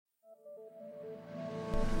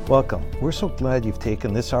Welcome. We're so glad you've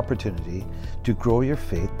taken this opportunity to grow your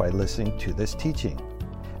faith by listening to this teaching.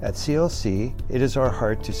 At CLC, it is our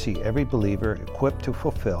heart to see every believer equipped to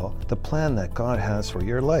fulfill the plan that God has for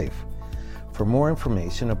your life. For more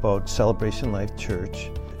information about Celebration Life Church,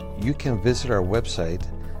 you can visit our website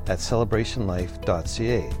at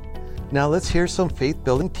celebrationlife.ca. Now let's hear some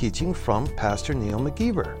faith-building teaching from Pastor Neil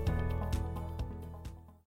McGeever.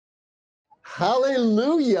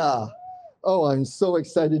 Hallelujah! Oh, I'm so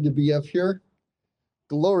excited to be up here.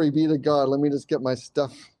 Glory be to God. Let me just get my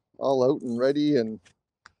stuff all out and ready, and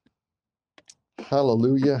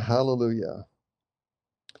hallelujah, hallelujah.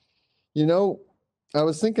 You know, I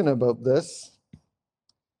was thinking about this.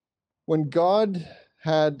 When God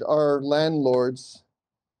had our landlords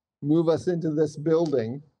move us into this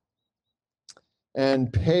building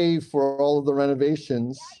and pay for all of the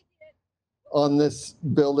renovations on this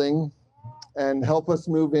building and help us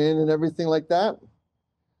move in and everything like that,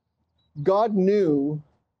 God knew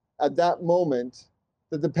at that moment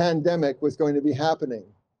that the pandemic was going to be happening.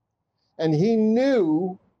 And he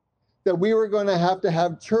knew that we were going to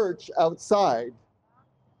have church outside.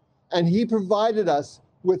 And he provided us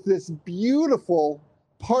with this beautiful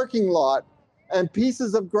parking lot and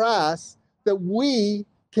pieces of grass that we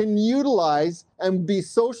can utilize and be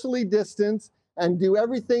socially distanced and do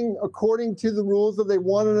everything according to the rules that they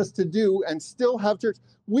wanted us to do and still have church.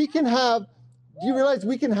 We can have, do you realize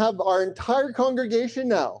we can have our entire congregation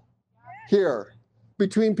now here?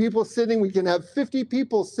 Between people sitting, we can have 50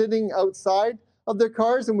 people sitting outside of their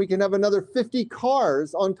cars, and we can have another 50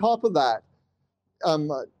 cars on top of that. I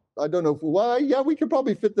don't know if, well, yeah, we could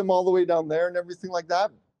probably fit them all the way down there and everything like that.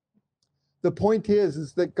 The point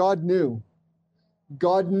is that God knew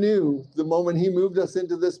the moment he moved us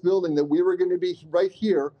into this building that we were going to be right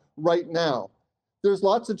here, right now. There's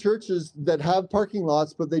lots of churches that have parking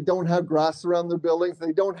lots, but they don't have grass around their buildings.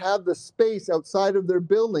 They don't have the space outside of their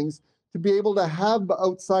buildings to be able to have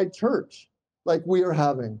outside church like we are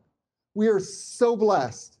having. We are so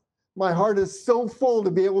blessed. My heart is so full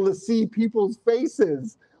to be able to see people's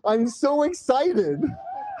faces. I'm so excited.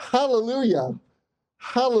 Hallelujah.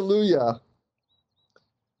 Hallelujah.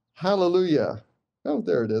 Hallelujah. Oh,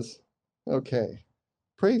 there it is. Okay.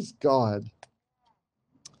 Praise God.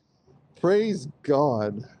 Praise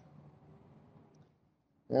God.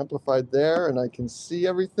 Amplified there, and I can see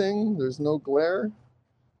everything. There's no glare.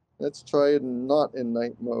 Let's try it not in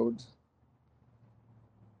night mode.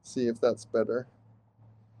 See if that's better.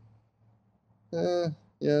 Yeah,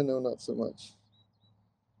 no, not so much.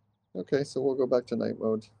 Okay, so we'll go back to night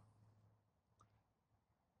mode.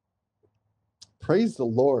 Praise the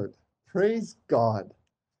Lord. Praise God.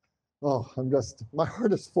 Oh, my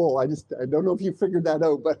heart is full. I don't know if you figured that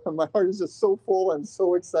out, but my heart is just so full and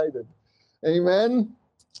so excited. Amen.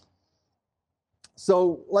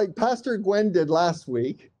 So like Pastor Gwen did last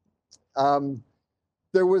week,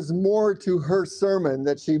 there was more to her sermon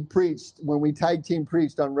that she preached when we tag team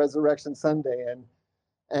preached on Resurrection Sunday.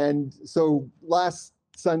 And so last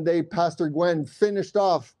Sunday, Pastor Gwen finished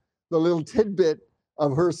off the little tidbit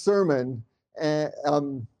of her sermon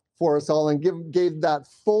for us all and gave that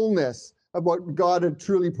fullness of what God had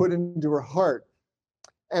truly put into her heart.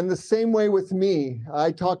 And the same way with me,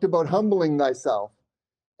 I talked about humbling thyself.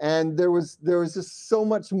 And there was just so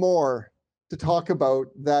much more to talk about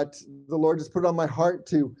that the Lord just put on my heart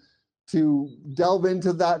to delve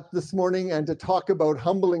into that this morning and to talk about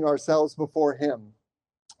humbling ourselves before him.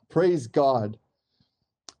 Praise God.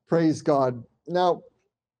 Praise God. Now,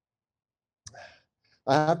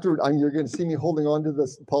 you're going to see me holding on to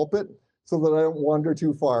this pulpit so that I don't wander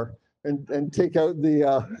too far and take out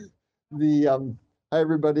hi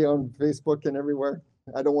everybody on Facebook and everywhere.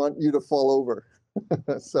 I don't want you to fall over.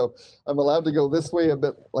 So I'm allowed to go this way a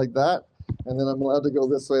bit like that, and then I'm allowed to go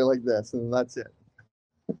this way like this, and that's it.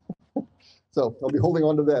 So I'll be holding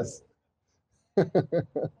on to this.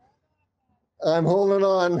 I'm holding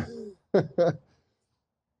on.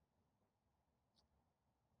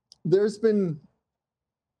 There's been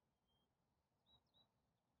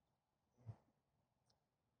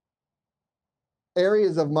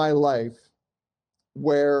areas of my life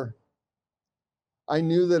where I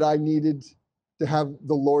knew that I needed to have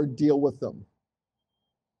the Lord deal with them.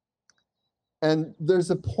 And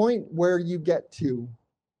there's a point where you get to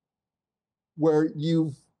where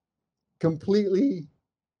you've completely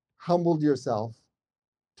humbled yourself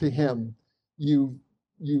to him.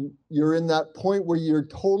 You're in that point where you're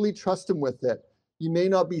totally trust him with it. You may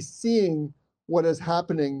not be seeing what is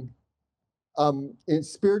happening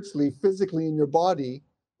spiritually, physically in your body,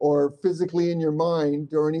 or physically in your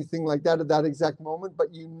mind, or anything like that at that exact moment,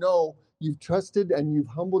 but you know you've trusted and you've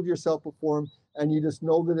humbled yourself before him, and you just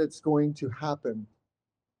know that it's going to happen.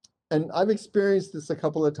 And I've experienced this a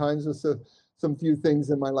couple of times with some few things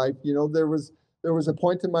in my life. You know, there was a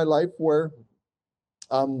point in my life where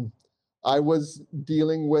I was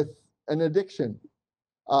dealing with an addiction.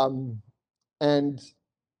 And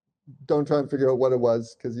don't try and figure out what it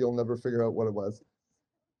was, because you'll never figure out what it was.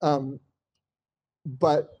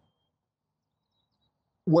 But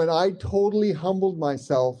when I totally humbled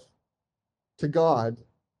myself to God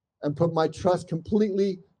and put my trust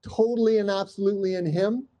completely, totally, and absolutely in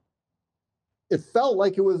him, it felt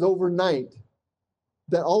like it was overnight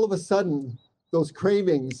that all of a sudden those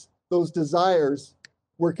cravings, those desires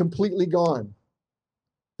were completely gone.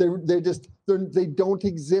 They don't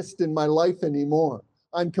exist in my life anymore.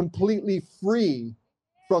 I'm completely free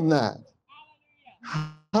from that.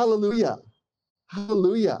 Hallelujah.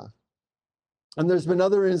 Hallelujah. And there's been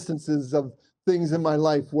other instances of things in my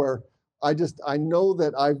life where I know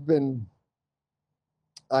that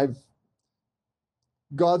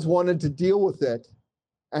God's wanted to deal with it,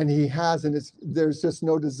 and he has, and there's just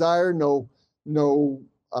no desire, no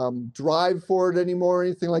drive for it anymore, or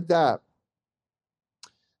anything like that.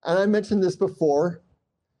 And I mentioned this before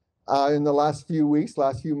in the last few weeks,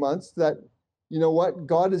 last few months, that, you know what,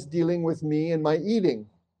 God is dealing with me and my eating.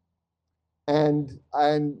 And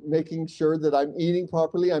I'm making sure that I'm eating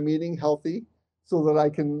properly, I'm eating healthy, so that I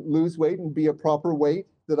can lose weight and be a proper weight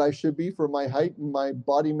that I should be for my height and my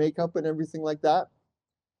body makeup and everything like that.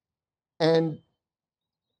 And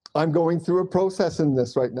I'm going through a process in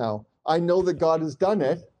this right now. I know that God has done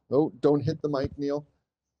it. Oh, don't hit the mic, Neil.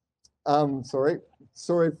 Sorry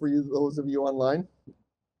for you, those of you online.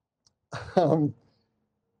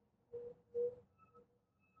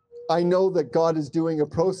 I know that God is doing a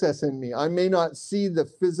process in me. I may not see the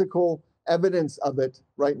physical evidence of it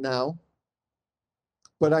right now,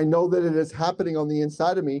 but I know that it is happening on the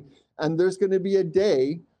inside of me. And there's going to be a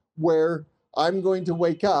day where I'm going to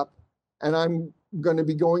wake up and I'm going to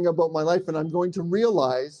be going about my life, and I'm going to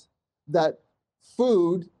realize that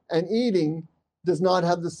food and eating does not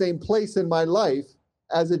have the same place in my life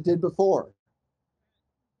as it did before.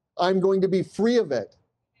 I'm going to be free of it.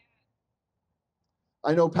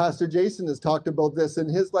 I know Pastor Jason has talked about this in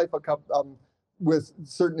his life with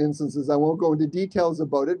certain instances. I won't go into details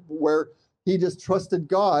about it, where he just trusted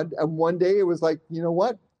God, and one day it was like, you know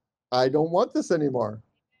what? I don't want this anymore.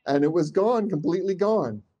 And it was gone, completely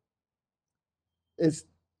gone.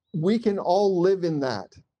 We can all live in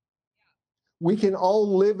that. We can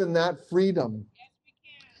all live in that freedom.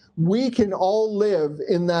 We can all live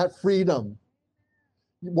in that freedom.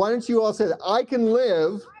 Why don't you all say that? I can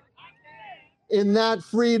live in that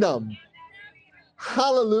freedom.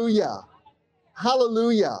 Hallelujah.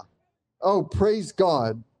 Hallelujah. Oh, praise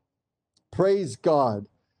God. Praise God.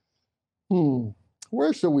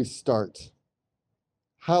 Where shall we start?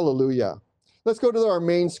 Hallelujah. Let's go to our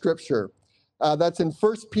main scripture. That's in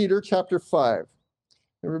 1 Peter chapter 5.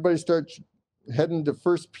 Everybody start heading to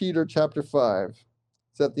 1 Peter chapter 5.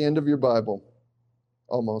 It's at the end of your Bible,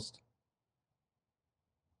 almost.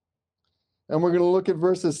 And we're going to look at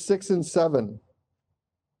verses 6 and 7.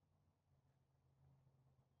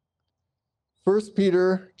 1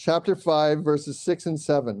 Peter chapter 5, verses 6 and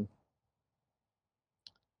 7.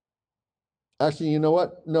 Actually, you know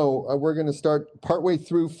what? No, we're going to start partway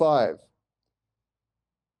through 5.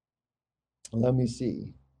 Let me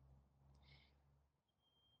see.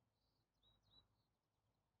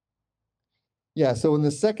 Yeah, so in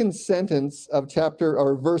the second sentence of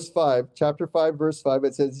verse 5, chapter 5, verse 5,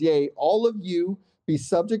 it says, "Yea, all of you be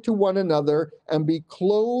subject to one another and be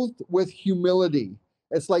clothed with humility."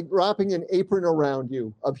 It's like wrapping an apron around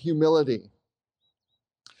you of humility.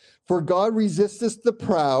 "For God resisteth the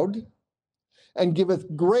proud and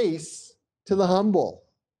giveth grace to the humble."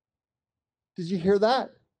 Did you hear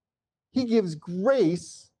that? He gives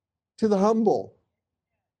grace to the humble.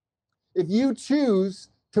 If you choose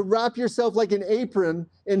to wrap yourself like an apron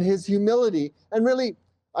in his humility, and really,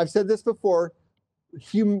 I've said this before,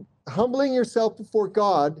 humbling yourself before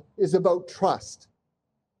God is about trust.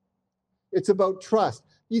 It's about trust.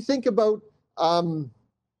 You think about an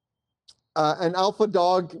alpha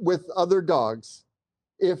dog with other dogs.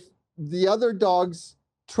 If the other dogs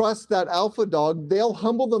trust that alpha dog, they'll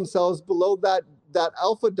humble themselves below that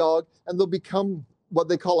alpha dog, and they'll become what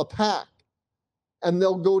they call a pack. And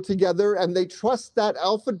they'll go together, and they trust that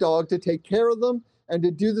alpha dog to take care of them and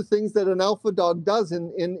to do the things that an alpha dog does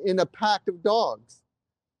in a pack of dogs.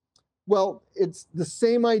 Well, it's the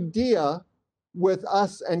same idea with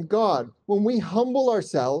us and God. When we humble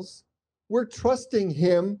ourselves, we're trusting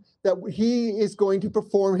him that he is going to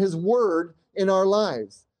perform his word in our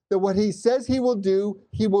lives, that what he says he will do,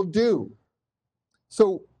 he will do.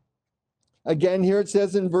 So again, here it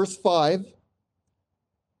says in verse 5,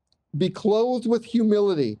 be clothed with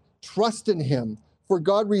humility, trust in him. For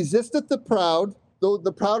God resisteth the proud, though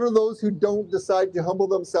the proud are those who don't decide to humble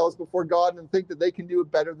themselves before God and think that they can do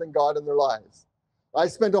it better than God in their lives. I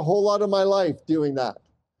spent a whole lot of my life doing that.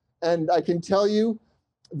 And I can tell you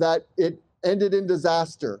that it ended in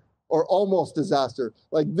disaster, or almost disaster,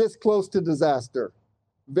 like this close to disaster.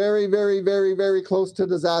 Very, very, very, very close to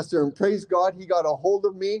disaster. And praise God, he got a hold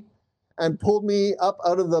of me and pulled me up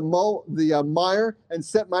out of the mire and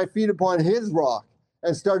set my feet upon his rock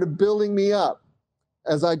and started building me up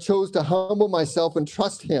as I chose to humble myself and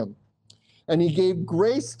trust him. And he gave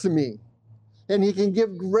grace to me, and he can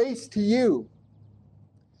give grace to you.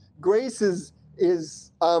 Grace is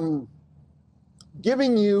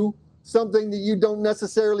giving you something that you don't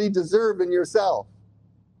necessarily deserve in yourself.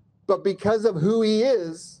 But because of who he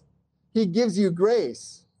is, he gives you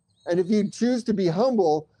grace. And if you choose to be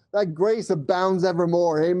humble, that grace abounds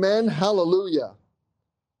evermore. Amen. Hallelujah.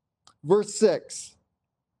 Verse 6.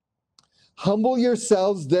 Humble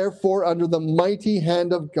yourselves, therefore, under the mighty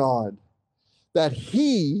hand of God, that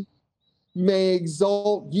he may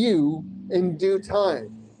exalt you in due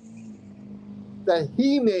time. That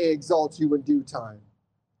he may exalt you in due time.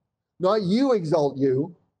 Not you exalt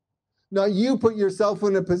you. Not you put yourself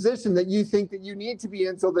in a position that you think that you need to be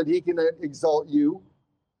in so that he can exalt you.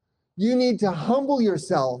 You need to humble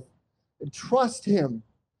yourself and trust him.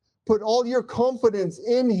 Put all your confidence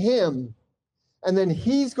in him, and then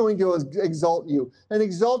he's going to exalt you. And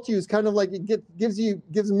exalt you is kind of like it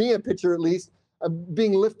gives me a picture, at least, of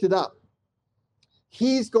being lifted up.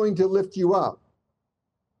 He's going to lift you up.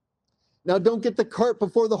 Now, don't get the cart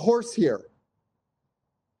before the horse here.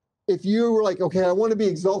 If you were like, okay, I want to be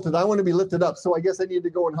exalted, I want to be lifted up, so I guess I need to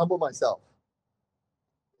go and humble myself.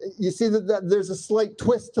 You see that there's a slight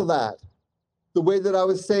twist to that. The way that I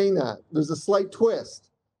was saying that, there's a slight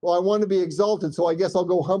twist. Well, I want to be exalted, so I guess I'll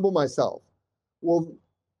go humble myself. Well,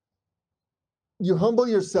 you humble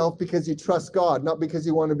yourself because you trust God, not because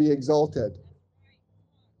you want to be exalted.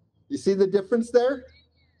 You see the difference there?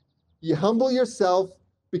 You humble yourself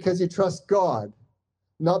because you trust God,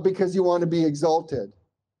 not because you want to be exalted.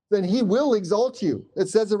 Then he will exalt you. It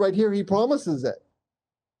says it right here. He promises it.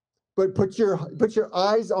 But put your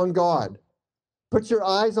eyes on God. Put your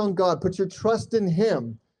eyes on God. Put your trust in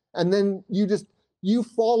him. And then you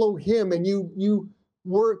follow him, and you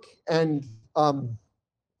work and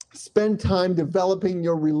spend time developing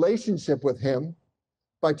your relationship with him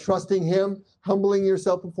by trusting him, humbling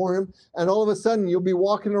yourself before him. And all of a sudden you'll be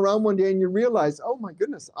walking around one day and you realize, oh my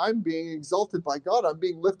goodness, I'm being exalted by God. I'm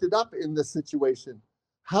being lifted up in this situation.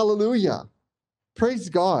 Hallelujah. Praise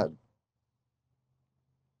God.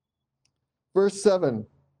 Verse 7.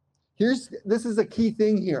 This is a key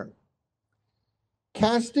thing here.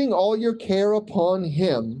 Casting all your care upon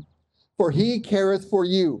him, for he careth for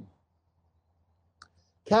you.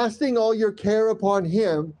 Casting all your care upon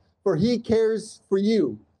him, for he cares for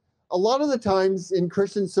you. A lot of the times in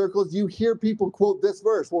Christian circles, you hear people quote this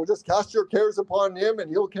verse, well, just cast your cares upon him and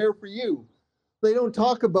he'll care for you. They don't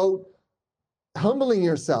talk about humbling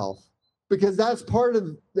yourself, because that's part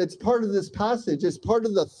of this passage. It's part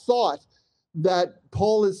of the thought that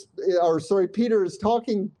Peter is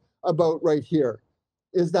talking about right here,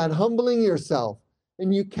 is that humbling yourself.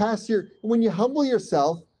 And when you humble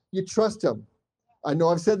yourself, you trust him. I know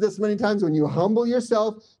I've said this many times. When you humble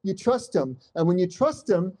yourself, you trust him. And when you trust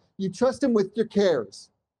him with your cares.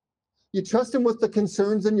 You trust him with the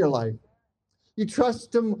concerns in your life. You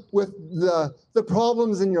trust him with the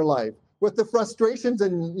problems in your life, with the frustrations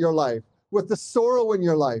in your life, with the sorrow in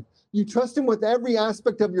your life. You trust him with every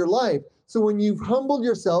aspect of your life. So when you've humbled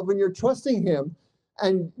yourself and you're trusting him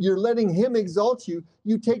and you're letting him exalt you,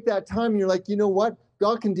 you take that time and you're like, you know what?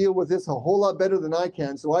 God can deal with this a whole lot better than I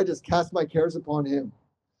can. So I just cast my cares upon him.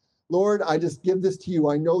 Lord, I just give this to you.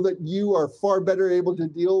 I know that you are far better able to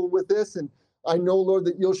deal with this. And I know, Lord,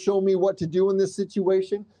 that you'll show me what to do in this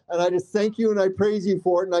situation. And I just thank you and I praise you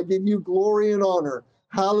for it. And I give you glory and honor.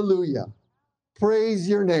 Hallelujah. Praise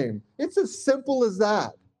your name. It's as simple as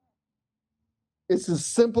that. It's as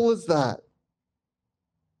simple as that.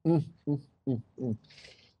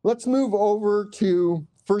 Let's move over to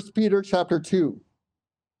 1 Peter chapter 2.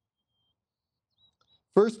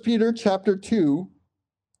 1 Peter chapter 2,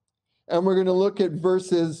 and we're going to look at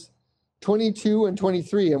verses 22 and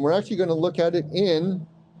 23, and we're actually going to look at it in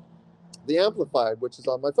the Amplified, which is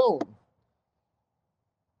on my phone.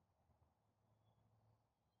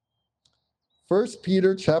 1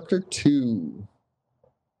 Peter chapter 2.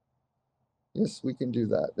 Yes, we can do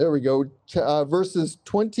that. There we go. Verses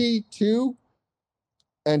 22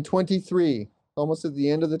 and 23, almost at the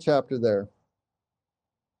end of the chapter there.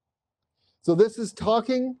 So this is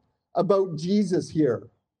talking about Jesus here.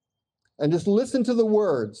 And just listen to the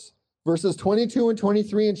words. Verses 22 and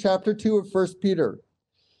 23 in chapter 2 of 1 Peter.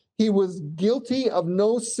 He was guilty of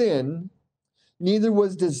no sin, neither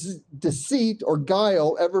was deceit or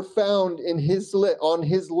guile ever found in on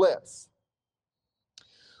his lips.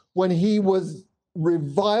 When he was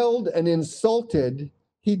reviled and insulted,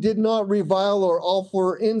 he did not revile or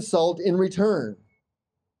offer insult in return.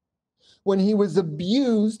 When he was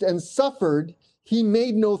abused and suffered, he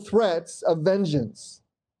made no threats of vengeance.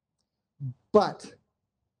 But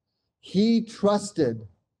he trusted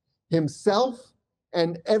himself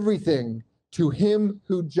and everything to him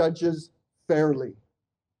who judges fairly.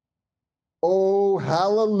 Oh,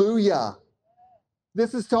 hallelujah.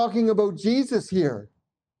 This is talking about Jesus here.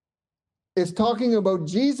 It's talking about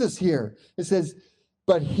Jesus here. It says,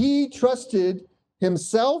 but he trusted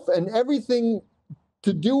himself and everything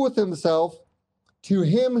to do with himself to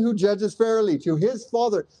him who judges fairly, to his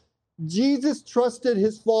Father. Jesus trusted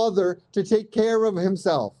his Father to take care of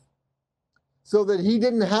himself so that he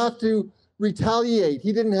didn't have to retaliate.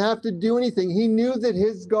 He didn't have to do anything. He knew that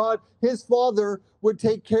his God, his Father, would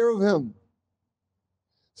take care of him.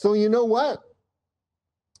 So you know what?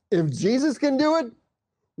 If Jesus can do it,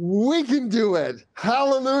 we can do it.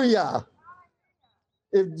 Hallelujah.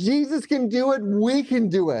 If Jesus can do it, we can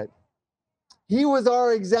do it. He was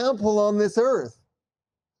our example on this earth.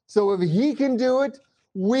 So if he can do it,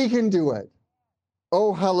 we can do it.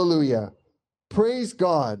 Oh, hallelujah. Praise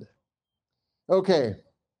God. Okay,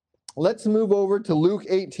 let's move over to Luke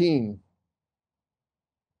 18.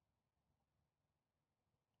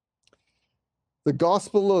 The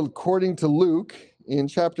Gospel according to Luke in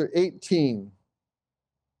chapter 18.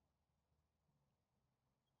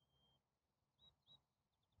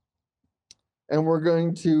 And we're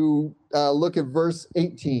going to look at verse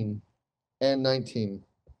 18 and 19.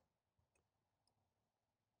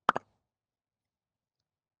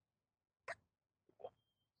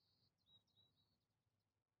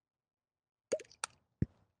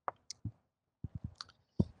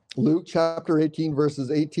 Luke chapter 18,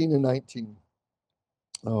 verses 18 and 19.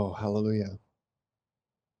 Oh, hallelujah.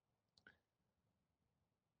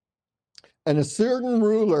 And a certain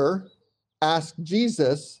ruler asked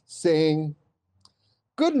Jesus, saying,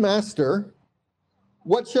 Good master,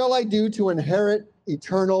 what shall I do to inherit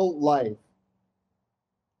eternal life?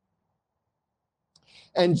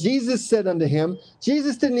 And Jesus said unto him,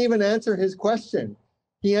 Jesus didn't even answer his question.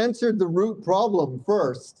 He answered the root problem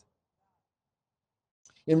first.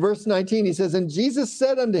 In verse 19, he says, And Jesus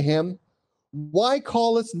said unto him, Why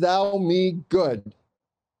callest thou me good?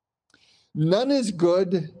 None is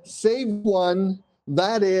good save one,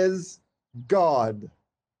 that is God.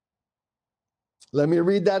 Let me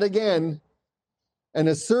read that again. And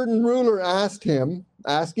a certain ruler asked him,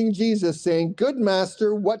 asking Jesus, saying, Good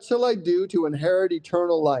master, what shall I do to inherit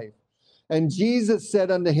eternal life? And Jesus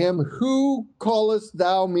said unto him, Who callest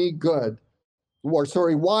thou me good?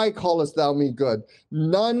 Why callest thou me good?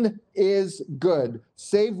 None is good,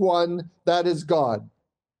 save one, that is God.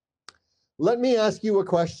 Let me ask you a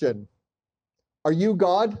question. Are you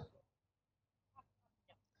God?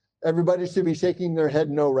 Everybody should be shaking their head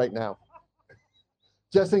no right now,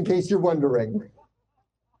 just in case you're wondering.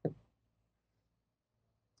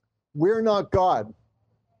 We're not God.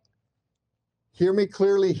 Hear me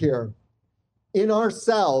clearly here. In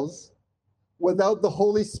ourselves, without the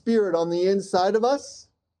Holy Spirit on the inside of us,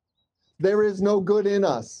 there is no good in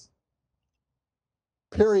us.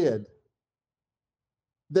 Period.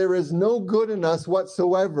 There is no good in us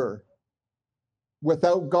whatsoever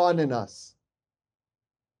without God in us.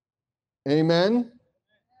 Amen?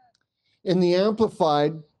 In the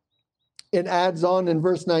Amplified, it adds on in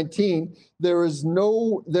verse 19, there is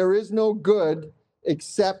no good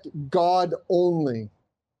except God only.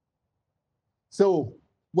 So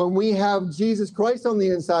when we have Jesus Christ on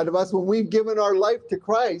the inside of us, when we've given our life to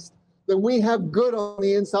Christ, then we have good on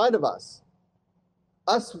the inside of us.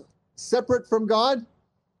 Us separate from God,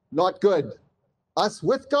 not good. Us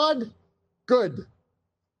with God, good.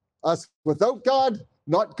 Us without God,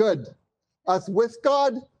 not good. Us with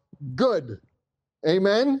God, good.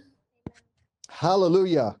 Amen?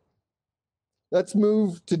 Hallelujah. Let's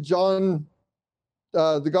move to John,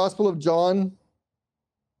 the Gospel of John,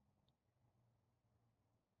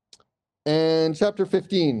 and chapter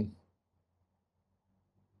 15.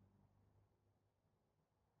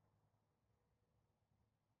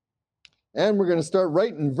 And we're going to start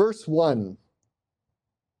right in verse 1.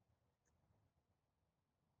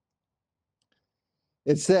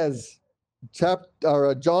 It says,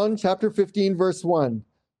 John chapter 15, verse 1,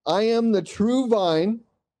 I am the true vine,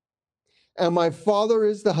 and my Father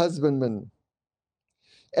is the husbandman.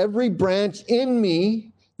 Every branch in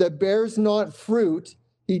me that bears not fruit,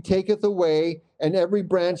 he taketh away, and every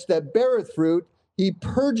branch that beareth fruit, he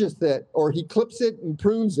purgeth it, or he clips it and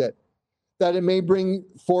prunes it, that it may bring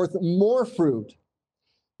forth more fruit.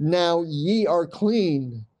 Now ye are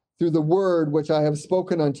clean through the word which I have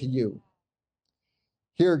spoken unto you.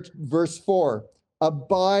 Here, verse 4,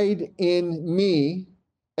 abide in me,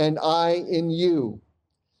 and I in you.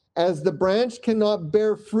 As the branch cannot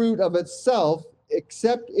bear fruit of itself,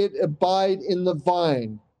 except it abide in the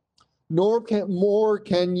vine, nor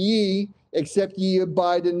can ye, except ye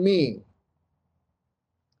abide in me.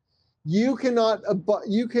 You cannot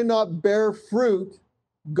bear fruit,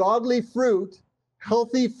 godly fruit,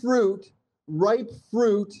 healthy fruit, ripe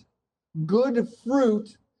fruit, good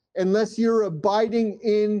fruit, unless you're abiding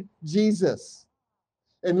in Jesus,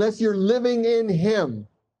 unless you're living in him.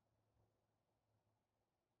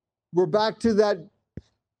 We're back to that,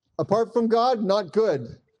 apart from God, not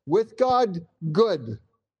good. With God, good.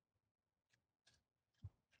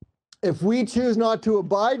 If we choose not to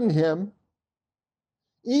abide in him,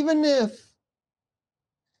 even if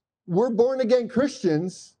we're born again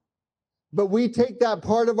Christians, but we take that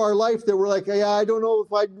part of our life that we're like, yeah, I don't know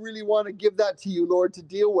if I really want to give that to you, Lord, to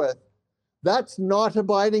deal with. That's not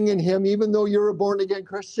abiding in him, even though you're a born again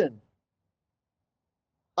Christian.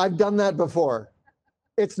 I've done that before.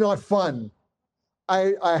 It's not fun.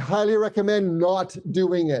 I highly recommend not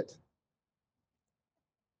doing it.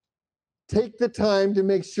 Take the time to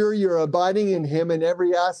make sure you're abiding in him in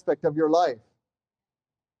every aspect of your life.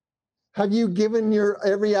 Have you given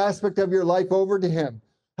every aspect of your life over to him?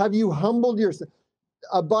 Have you humbled yourself?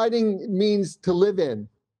 Abiding means to live in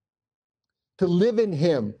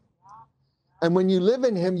him. And when you live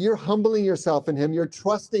in him, you're humbling yourself in him. You're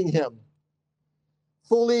trusting him.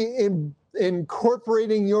 Fully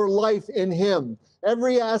incorporating your life in him.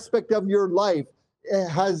 Every aspect of your life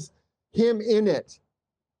has him in it.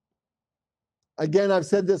 Again, I've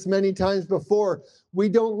said this many times before. We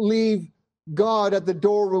don't leave God at the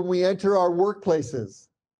door when we enter our workplaces.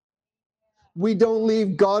 We don't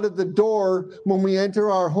leave God at the door when we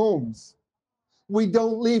enter our homes. We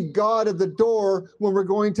don't leave God at the door when we're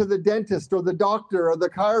going to the dentist or the doctor or the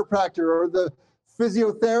chiropractor or the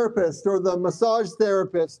physiotherapist or the massage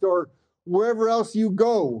therapist or wherever else you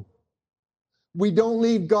go. We don't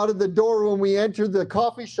leave God at the door when we enter the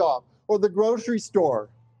coffee shop or the grocery store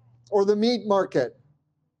or the meat market.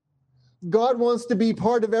 God wants to be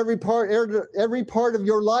part of every part of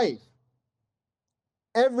your life.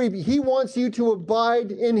 He wants you to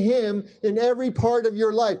abide in him in every part of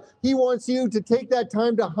your life. He wants you to take that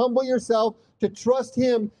time to humble yourself, to trust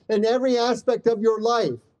him in every aspect of your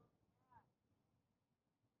life.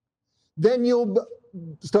 Then you'll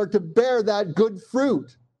start to bear that good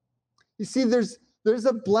fruit. You see, there's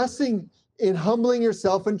a blessing in humbling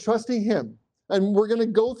yourself and trusting him. And we're going to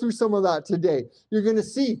go through some of that today. You're going to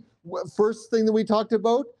see, first thing that we talked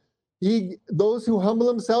about, those who humble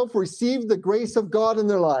themselves receive the grace of God in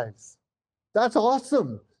their lives. That's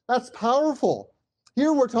awesome. That's powerful.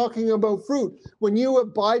 Here we're talking about fruit. When you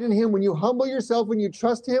abide in him, when you humble yourself, when you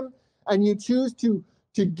trust him, and you choose to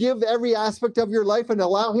give every aspect of your life and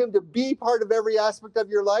allow him to be part of every aspect of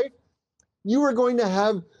your life, you are going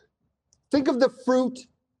to think of the fruit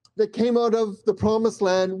that came out of the promised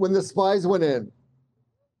land when the spies went in.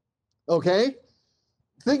 Okay?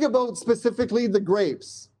 Think about specifically the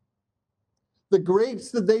grapes. The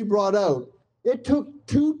grapes that they brought out. It took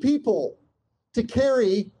 2 people to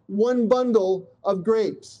carry 1 bundle of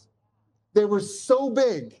grapes. They were so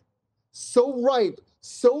big, so ripe,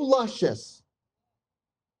 so luscious.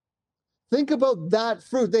 Think about that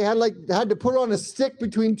fruit. They had to put on a stick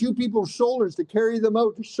between 2 people's shoulders to carry them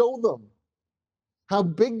out, to show them how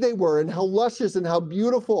big they were and how luscious and how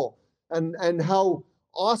beautiful and how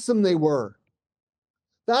awesome they were.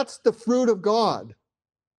 That's the fruit of God.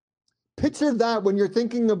 Picture that when you're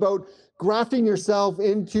thinking about grafting yourself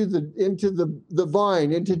into the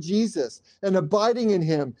vine, into Jesus, and abiding in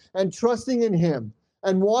him, and trusting in him,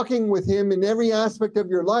 and walking with him in every aspect of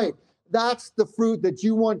your life. That's the fruit that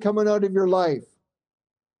you want coming out of your life.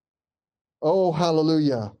 Oh,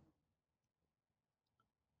 hallelujah.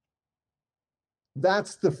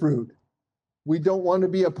 That's the fruit. We don't want to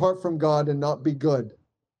be apart from God and not be good,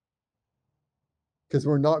 because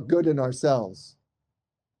we're not good in ourselves.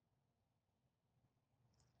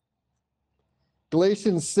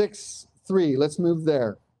 Galatians 6:3. Let's move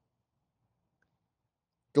there.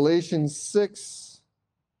 Galatians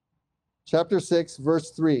chapter 6,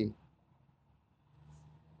 verse 3.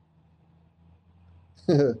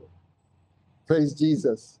 Praise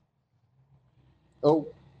Jesus. Oh,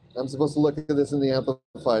 I'm supposed to look at this in the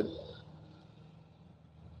Amplified.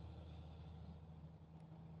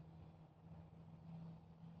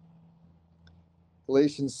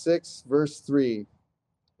 Galatians 6, verse 3.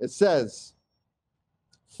 It says,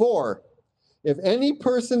 "For if any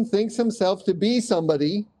person thinks himself to be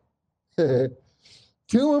somebody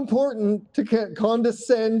too important to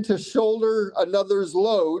condescend to shoulder another's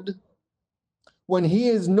load, when he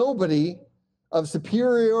is nobody of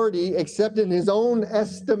superiority except in his own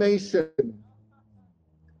estimation."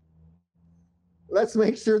 Let's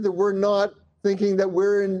make sure that we're not thinking that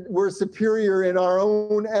we're superior in our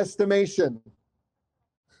own estimation.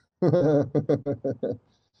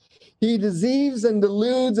 He deceives and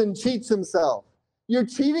deludes and cheats himself. You're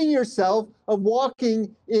cheating yourself of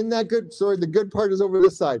walking in that good. Sorry, the good part is over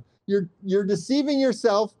this side. You're deceiving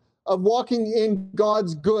yourself of walking in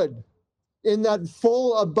God's good, in that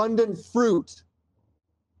full, abundant fruit.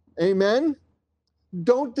 Amen?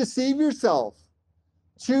 Don't deceive yourself.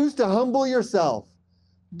 Choose to humble yourself.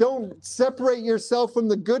 Don't separate yourself from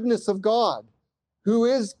the goodness of God, who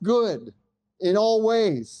is good in all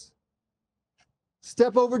ways.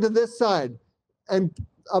 Step over to this side and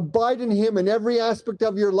abide in him in every aspect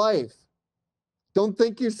of your life. Don't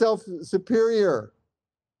think yourself superior,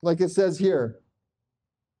 like it says here,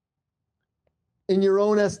 in your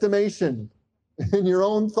own estimation, in your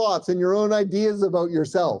own thoughts, in your own ideas about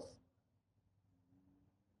yourself.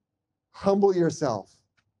 Humble yourself.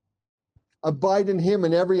 Abide in him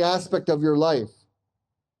in every aspect of your life.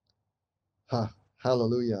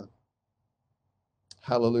 Hallelujah.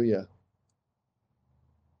 Hallelujah.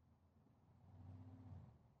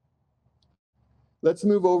 Let's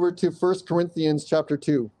move over to 1 Corinthians chapter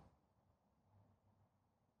 2.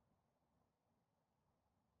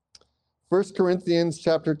 1 Corinthians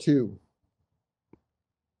chapter 2.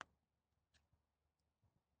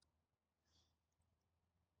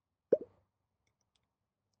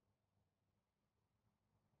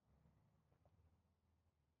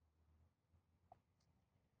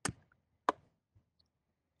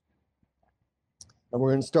 And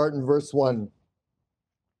we're going to start in verse 1.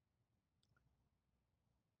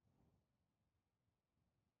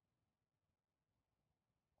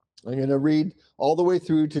 I'm going to read all the way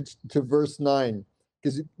through to verse 9,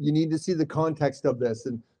 because you need to see the context of this.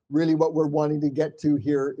 And really what we're wanting to get to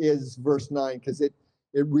here is verse 9, because it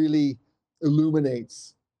really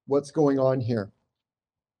illuminates what's going on here.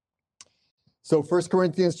 So 1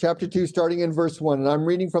 Corinthians chapter 2, starting in verse 1, and I'm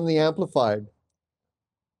reading from the Amplified.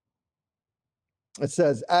 It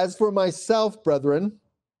says, "As for myself, brethren,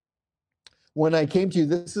 when I came to you,"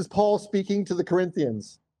 this is Paul speaking to the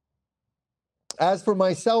Corinthians. "As for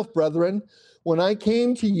myself, brethren, when I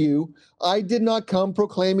came to you, I did not come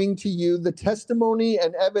proclaiming to you the testimony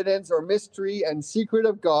and evidence or mystery and secret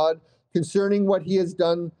of God concerning what he has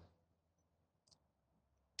done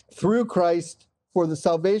through Christ for the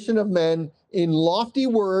salvation of men in lofty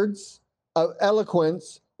words of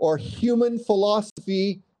eloquence or human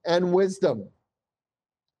philosophy and wisdom."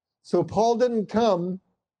 So Paul didn't come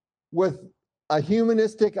with a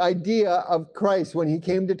humanistic idea of Christ when he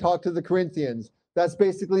came to talk to the Corinthians. That's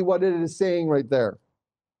basically what it is saying right there.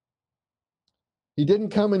 He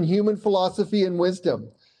didn't come in human philosophy and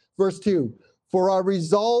wisdom. Verse 2, "For I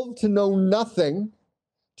resolved to know nothing,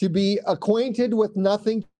 to be acquainted with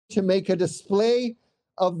nothing, to make a display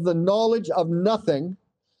of the knowledge of nothing,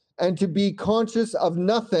 and to be conscious of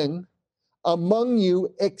nothing among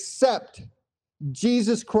you except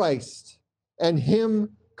Jesus Christ and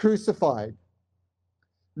him crucified."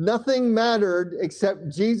 Nothing mattered except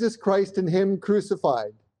Jesus Christ and him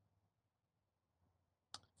crucified.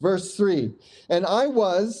 Verse 3, "And I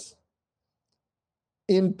was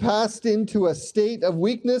passed into a state of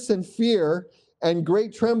weakness and fear and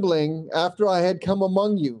great trembling after I had come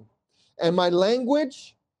among you. And my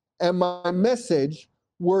language and my message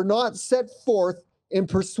were not set forth in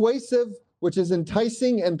persuasive, which is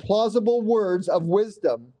enticing and plausible words of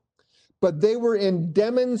wisdom, but they were in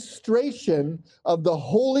demonstration of the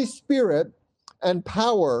Holy Spirit and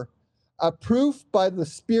power, a proof by the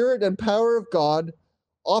Spirit and power of God,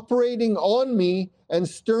 operating on me and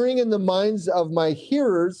stirring in the minds of my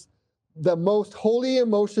hearers the most holy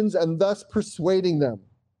emotions, and thus persuading them."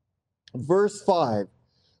 Verse 5,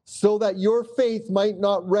 "So that your faith might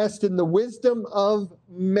not rest in the wisdom of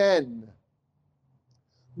men."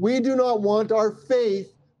 We do not want our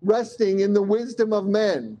faith resting in the wisdom of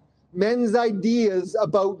men, men's ideas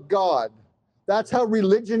about God. That's how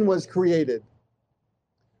religion was created.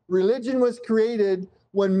 Religion was created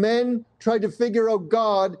when men tried to figure out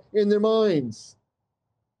God in their minds.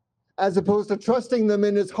 as opposed to trusting them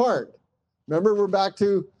in his heart. Remember, we're back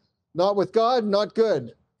to not with God, not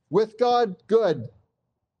good. With God, good.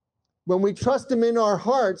 When we trust him in our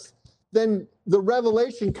hearts, then the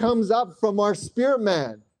revelation comes up from our spirit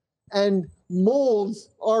man and molds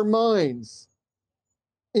our minds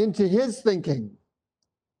into his thinking.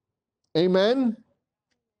 Amen?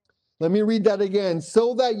 Let me read that again.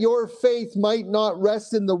 So that your faith might not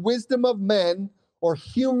rest in the wisdom of men or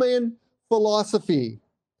human philosophy,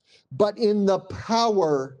 but in the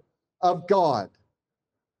power of God.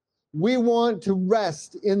 We want to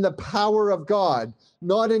rest in the power of God,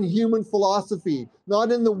 not in human philosophy,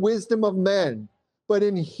 not in the wisdom of men, but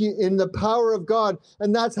in the power of God.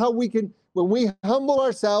 And that's how we can, when we humble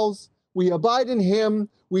ourselves, we abide in him,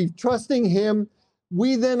 we trusting him,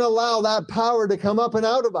 we then allow that power to come up and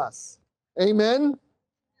out of us. Amen?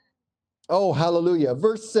 Oh, hallelujah.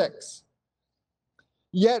 Verse 6.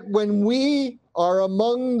 Yet when we are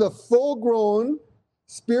among the full-grown,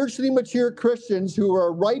 spiritually mature Christians who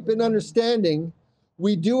are ripe in understanding,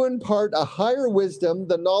 we do impart a higher wisdom,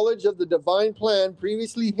 the knowledge of the divine plan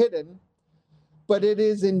previously hidden, but it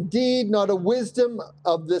is indeed not a wisdom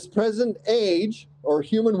of this present age, or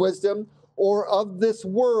human wisdom, or of this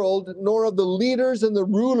world, nor of the leaders and the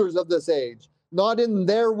rulers of this age, not in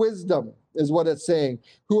their wisdom, is what it's saying,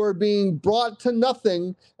 who are being brought to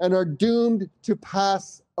nothing and are doomed to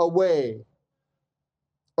pass away.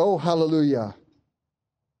 Oh, hallelujah.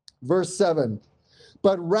 Verse 7,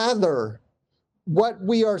 but rather what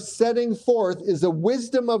we are setting forth is a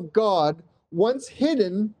wisdom of God once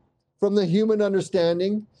hidden from the human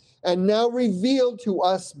understanding and now revealed to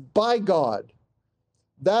us by God.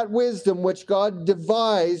 That wisdom which God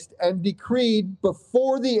devised and decreed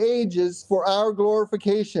before the ages for our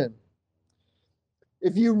glorification.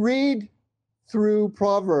 If you read through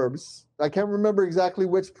Proverbs, I can't remember exactly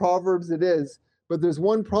which Proverbs it is, but there's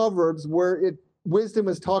one Proverbs where wisdom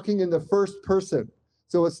is talking in the first person.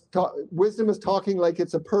 So wisdom is talking like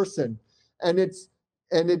it's a person, and it's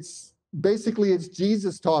basically it's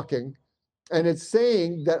Jesus talking, and it's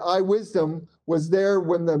saying that I, wisdom, was there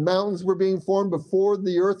when the mountains were being formed, before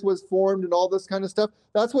the earth was formed, and all this kind of stuff.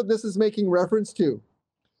 That's what this is making reference to,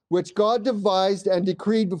 which God devised and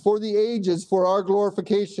decreed before the ages for our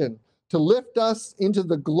glorification, to lift us into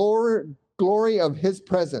the glory of his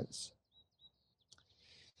presence.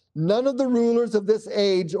 None of the rulers of this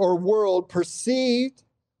age or world perceived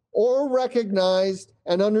or recognized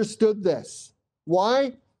and understood this.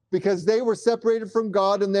 Why? Because they were separated from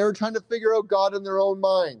God and they were trying to figure out God in their own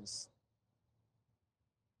minds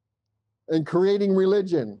and creating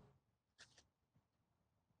religion.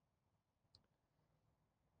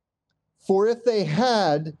 For if they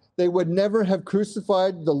had, they would never have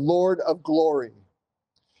crucified the Lord of glory.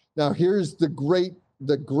 Now here's the great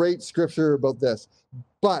scripture about this.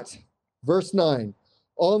 But, verse 9,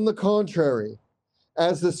 on the contrary,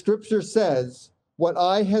 as the scripture says, what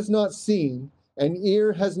eye has not seen, and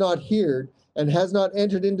ear has not heard, and has not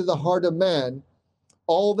entered into the heart of man,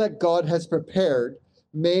 all that God has prepared,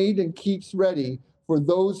 made, and keeps ready for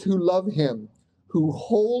those who love him, who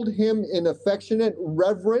hold him in affectionate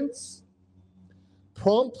reverence,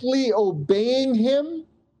 promptly obeying him,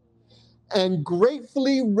 and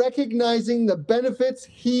gratefully recognizing the benefits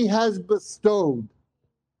he has bestowed.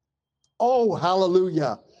 Oh,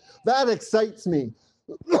 hallelujah. That excites me.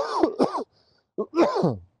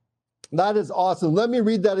 That is awesome. Let me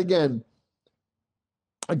read that again.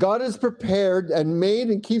 God is prepared and made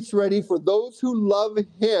and keeps ready for those who love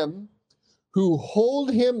him, who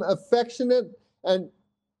hold him affectionately and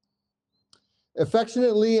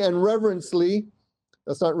reverently.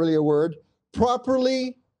 That's not really a word.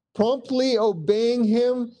 Promptly obeying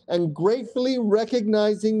him and gratefully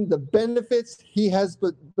recognizing the benefits he has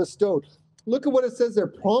bestowed. Look at what it says there,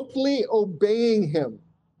 promptly obeying him.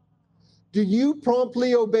 Do you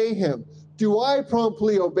promptly obey him? Do I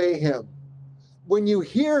promptly obey him? When you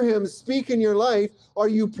hear him speak in your life, are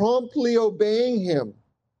you promptly obeying him?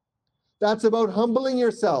 That's about humbling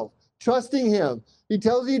yourself, trusting him. He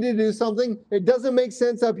tells you to do something. It doesn't make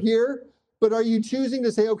sense up here, but are you choosing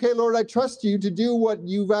to say, okay, Lord, I trust you to do what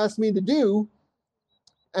you've asked me to do,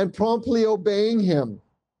 and promptly obeying him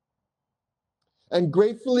and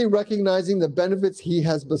gratefully recognizing the benefits he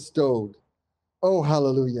has bestowed? Oh,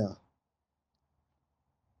 hallelujah.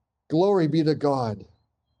 Glory be to God.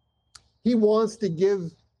 He wants to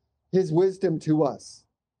give his wisdom to us.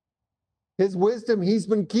 His wisdom, he's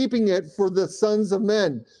been keeping it for the sons of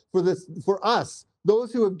men, for us,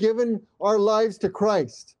 those who have given our lives to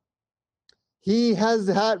Christ. He has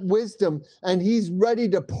that wisdom, and he's ready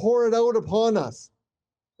to pour it out upon us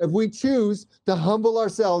if we choose to humble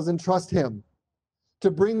ourselves and trust him.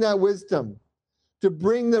 to bring that wisdom, to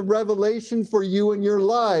bring the revelation for you in your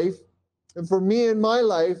life, and for me in my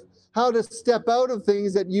life, how to step out of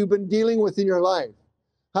things that you've been dealing with in your life,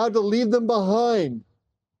 how to leave them behind,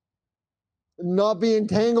 not be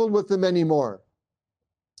entangled with them anymore.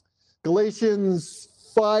 Galatians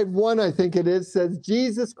 5:1, I think it is, says,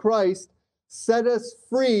 Jesus Christ set us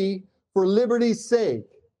free for liberty's sake,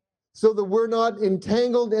 so that we're not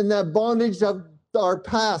entangled in that bondage of our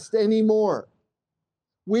past anymore.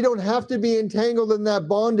 We don't have to be entangled in that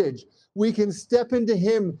bondage. We can step into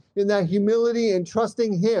Him in that humility and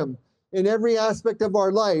trusting Him in every aspect of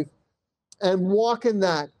our life and walk in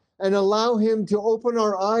that and allow Him to open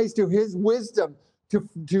our eyes to His wisdom,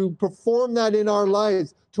 to perform that in our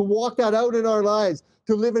lives, to walk that out in our lives,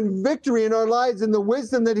 to live in victory in our lives in the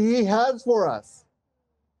wisdom that He has for us.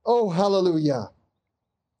 Oh, hallelujah.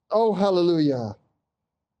 Oh, hallelujah.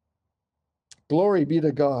 Glory be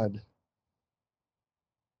to God.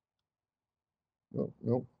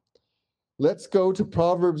 No. Let's go to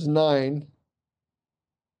Proverbs 9.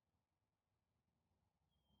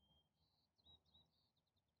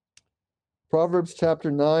 Proverbs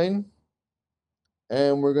chapter 9,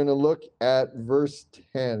 and we're going to look at verse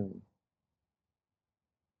 10.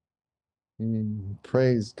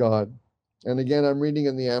 Praise God. And again, I'm reading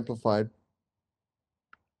in the Amplified.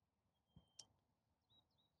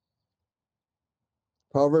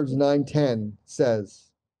 Proverbs 9:10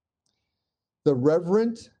 says, "The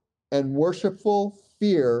reverent and worshipful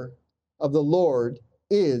fear of the Lord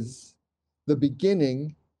is the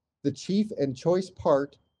beginning, the chief and choice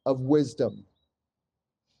part of wisdom.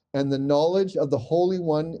 And the knowledge of the Holy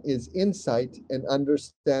One is insight and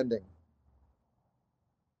understanding."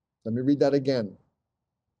 Let me read that again.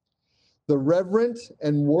 The reverent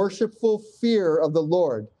and worshipful fear of the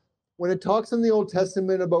Lord. When it talks in the Old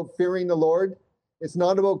Testament about fearing the Lord, it's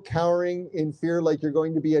not about cowering in fear like you're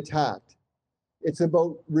going to be attacked. It's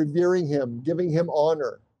about revering Him, giving Him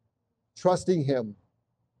honor, trusting Him.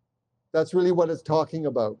 That's really what it's talking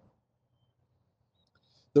about.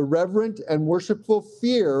 The reverent and worshipful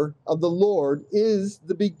fear of the Lord is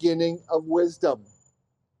the beginning of wisdom.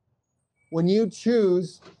 When you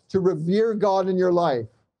choose to revere God in your life,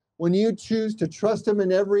 when you choose to trust Him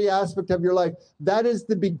in every aspect of your life, that is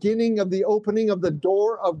the beginning of the opening of the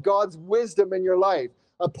door of God's wisdom in your life,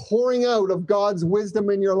 a pouring out of God's wisdom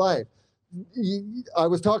in your life. I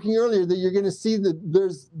was talking earlier that you're going to see that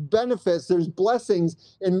there's benefits, there's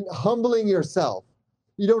blessings in humbling yourself.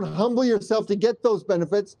 You don't humble yourself to get those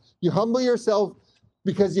benefits. You humble yourself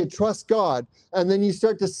because you trust God. And then you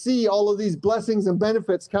start to see all of these blessings and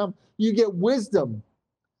benefits come. You get wisdom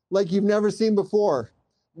like you've never seen before.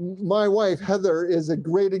 My wife, Heather, is a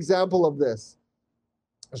great example of this.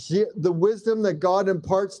 The wisdom that God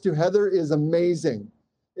imparts to Heather is amazing.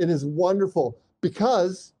 It is wonderful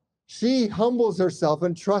because she humbles herself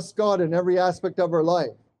and trusts God in every aspect of her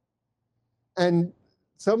life. And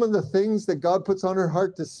some of the things that God puts on her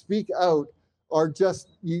heart to speak out are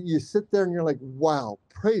just, you sit there and you're like, wow,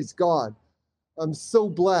 praise God. I'm so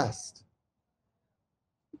blessed.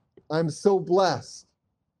 I'm so blessed.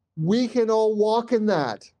 We can all walk in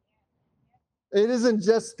that. It isn't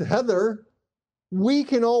just Heather. We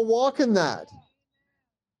can all walk in that.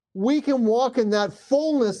 We can walk in that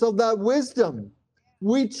fullness of that wisdom.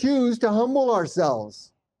 We choose to humble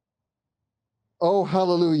ourselves. Oh,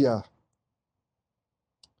 hallelujah.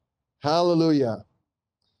 Hallelujah.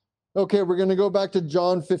 Okay, we're going to go back to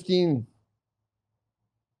John 15.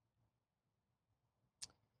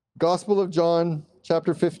 Gospel of John,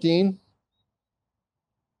 chapter 15.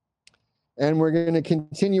 And we're going to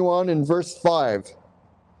continue on in verse 5.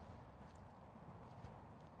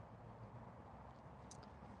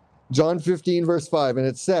 John 15, verse 5. And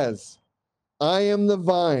it says, "I am the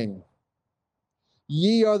vine,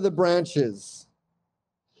 ye are the branches.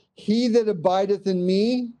 He that abideth in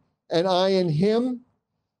me, and I in him,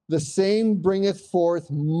 the same bringeth forth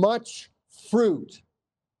much fruit.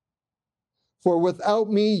 For without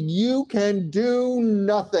me you can do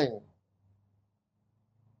nothing."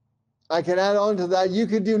 I can add on to that, you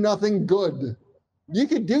could do nothing good. You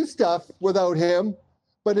could do stuff without Him,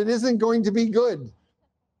 but it isn't going to be good.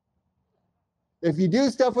 If you do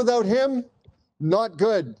stuff without Him, not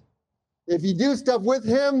good. If you do stuff with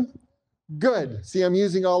Him, good. See, I'm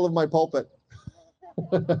using all of my pulpit.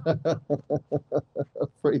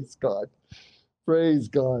 Praise God. Praise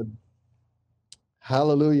God.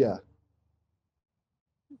 Hallelujah.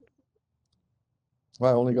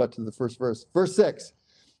 Well, I only got to the first verse. Verse 6.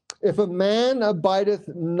 "If a man abideth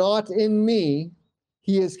not in me,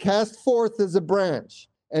 he is cast forth as a branch,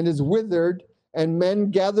 and is withered, and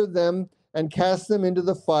men gather them and cast them into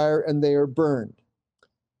the fire, and they are burned.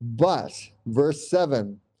 But, verse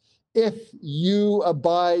 7, if you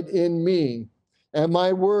abide in me, and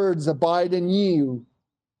my words abide in you,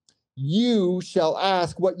 you shall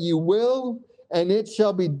ask what you will, and it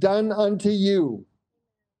shall be done unto you.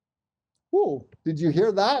 Whoa, did you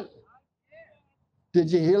hear that? Did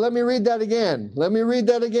you hear? Let me read that again. Let me read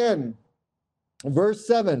that again. Verse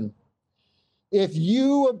 7. If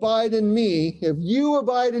you abide in me, if you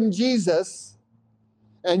abide in Jesus,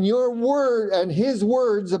 and your word and his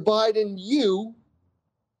words abide in you,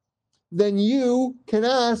 then you can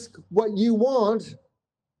ask what you want,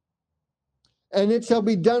 and it shall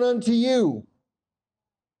be done unto you.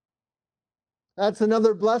 That's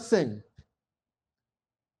another blessing.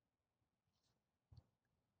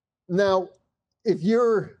 Now,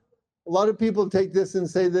 a lot of people take this and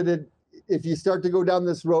say that if you start to go down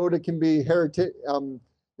this road, it can be heretic,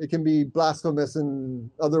 it can be blasphemous and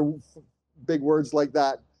other big words like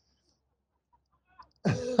that.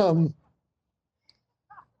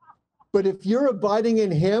 But if you're abiding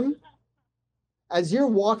in him, as you're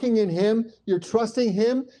walking in him, you're trusting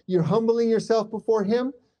him, you're humbling yourself before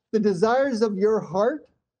him, the desires of your heart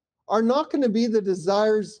are not going to be the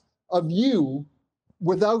desires of you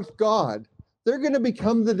without God. They're going to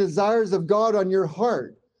become the desires of God on your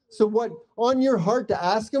heart. So what on your heart to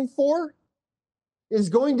ask him for is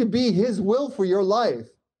going to be his will for your life.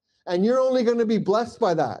 And you're only going to be blessed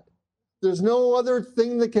by that. There's no other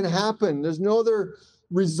thing that can happen. There's no other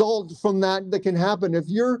result from that can happen. If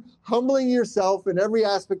you're humbling yourself in every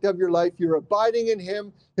aspect of your life, you're abiding in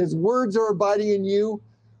him, his words are abiding in you,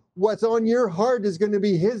 what's on your heart is going to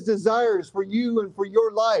be his desires for you and for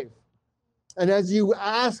your life. And as you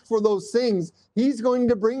ask for those things, he's going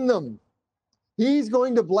to bring them. He's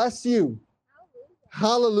going to bless you.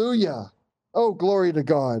 Hallelujah. Oh, glory to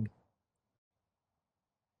God.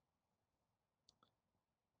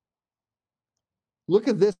 Look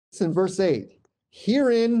at this in verse 8.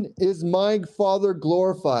 Herein is my Father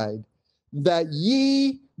glorified, that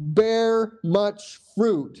ye bear much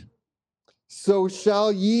fruit. So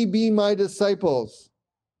shall ye be my disciples.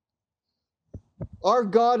 Our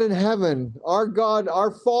God in heaven, our God,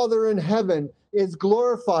 our Father in heaven is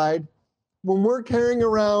glorified when we're carrying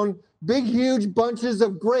around big, huge bunches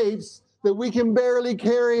of grapes that we can barely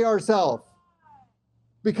carry ourselves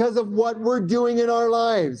because of what we're doing in our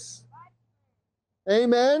lives.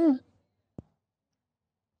 Amen?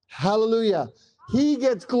 Hallelujah. He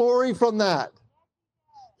gets glory from that.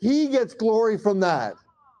 He gets glory from that.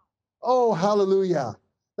 Oh, hallelujah.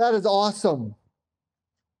 That is awesome.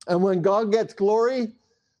 And when God gets glory,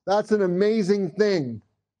 that's an amazing thing.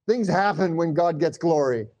 Things happen when God gets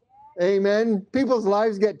glory. Amen. People's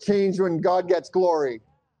lives get changed when God gets glory.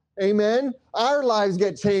 Amen. Our lives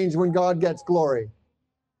get changed when God gets glory.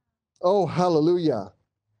 Oh, hallelujah.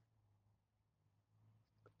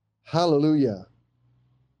 Hallelujah.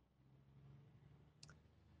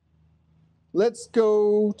 Let's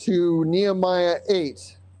go to Nehemiah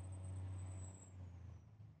 8.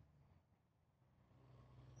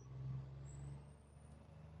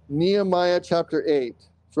 Nehemiah chapter 8.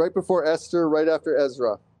 It's right before Esther, right after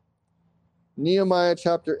Ezra. Nehemiah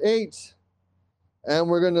chapter 8, and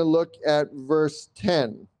we're going to look at verse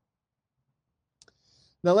 10.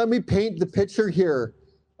 Now let me paint the picture here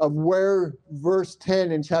of where verse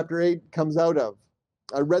 10 in chapter 8 comes out of.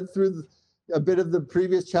 I read through a bit of the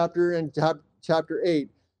previous chapter and chapter 8.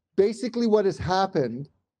 Basically what has happened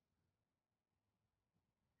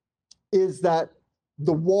is that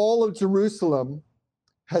the wall of Jerusalem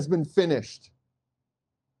has been finished.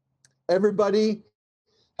 Everybody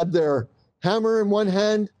had their hammer in one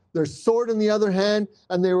hand, their sword in the other hand,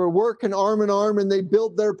 and they were working arm in arm, and they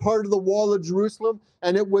built their part of the wall of Jerusalem,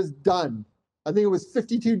 and it was done. I think it was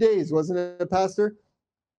 52 days, wasn't it, Pastor?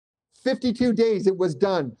 52 days it was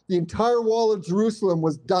done. The entire wall of Jerusalem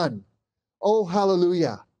was done. Oh,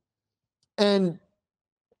 hallelujah. And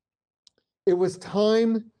it was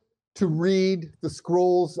time to read the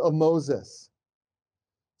scrolls of Moses.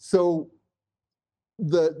 So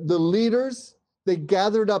the leaders, they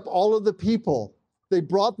gathered up all of the people. They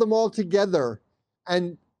brought them all together.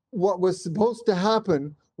 And what was supposed to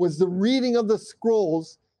happen was the reading of the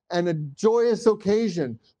scrolls and a joyous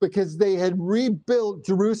occasion because they had rebuilt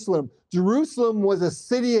Jerusalem. Jerusalem was a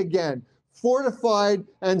city again, fortified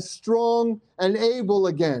and strong and able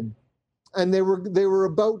again. And they were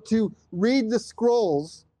about to read the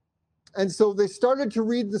scrolls. And so they started to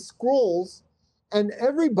read the scrolls, and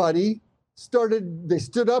everybody they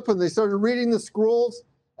stood up and they started reading the scrolls,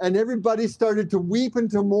 and everybody started to weep and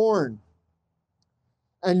to mourn.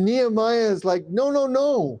 And Nehemiah is like, no, no,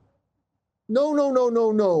 no. No, no, no,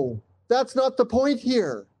 no, no. That's not the point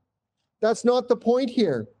here. That's not the point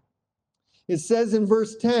here. It says in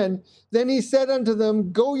verse 10, then he said unto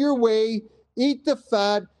them, go your way, eat the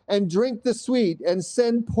fat, and drink the sweet, and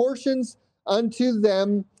send portions unto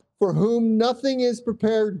them for whom nothing is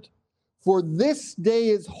prepared. For this day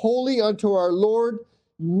is holy unto our Lord.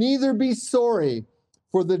 Neither be sorry,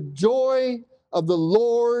 for the joy of the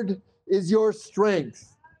Lord is your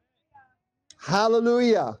strength.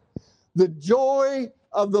 Hallelujah. The joy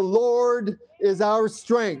of the Lord is our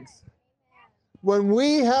strength. When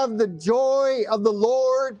we have the joy of the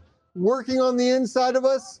Lord working on the inside of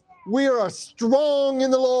us, we are strong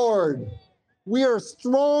in the Lord. We are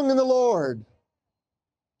strong in the Lord.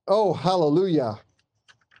 Oh, hallelujah.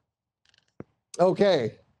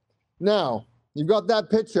 Okay, now, you've got that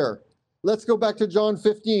picture. Let's go back to John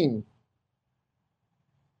 15.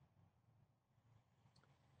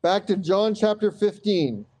 Back to John chapter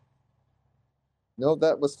 15. No,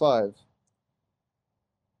 that was 5.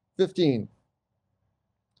 15.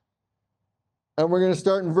 And we're going to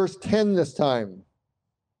start in verse 10 this time.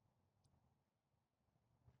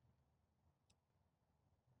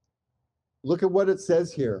 Look at what it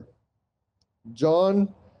says here.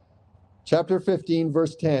 John chapter 15,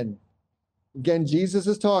 verse 10. Again, Jesus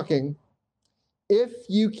is talking. If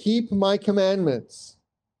you keep my commandments,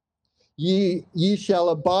 ye shall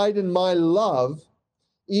abide in my love,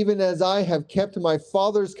 even as I have kept my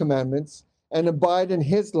Father's commandments and abide in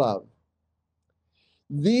his love.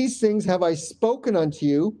 These things have I spoken unto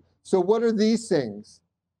you. So what are these things?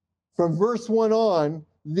 From verse 1 on,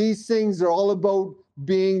 these things are all about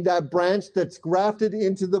being that branch that's grafted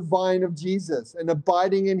into the vine of Jesus and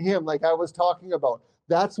abiding in him, like I was talking about.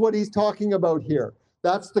 That's what he's talking about here.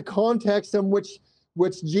 That's the context in which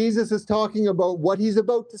Jesus is talking about. What he's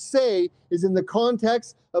about to say is in the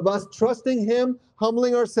context of us trusting him,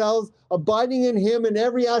 humbling ourselves, abiding in him in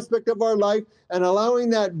every aspect of our life, and allowing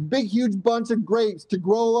that big, huge bunch of grapes to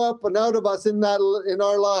grow up and out of us in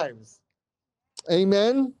our lives.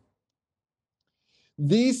 Amen.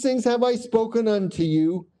 These things have I spoken unto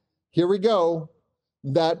you. Here we go.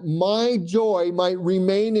 That my joy might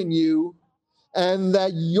remain in you, and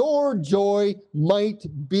that your joy might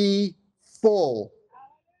be full.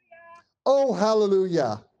 Oh,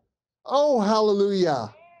 hallelujah. Oh,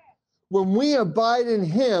 hallelujah. When we abide in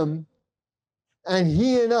him and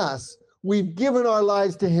he in us, we've given our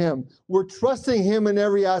lives to him. We're trusting him in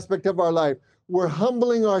every aspect of our life. We're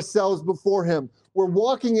humbling ourselves before him. We're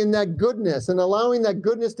walking in that goodness and allowing that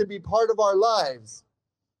goodness to be part of our lives.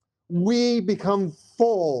 We become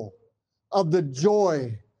full of the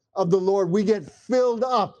joy of the Lord. We get filled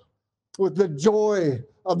up with the joy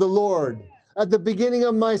of the Lord. At the beginning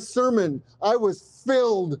of my sermon, I was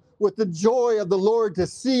filled with the joy of the Lord to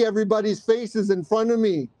see everybody's faces in front of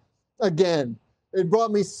me again. It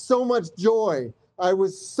brought me so much joy. I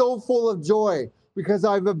was so full of joy because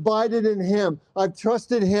I've abided in him. I've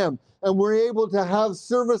trusted him. And we're able to have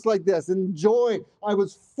service like this. And joy, I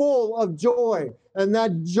was full of joy. And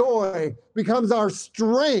that joy becomes our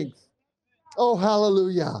strength. Oh,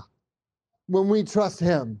 hallelujah. When we trust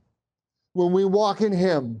him, when we walk in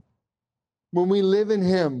him, when we live in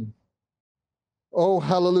him. Oh,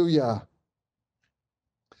 hallelujah.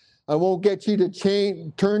 I won't get you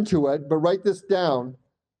to turn to it, but write this down.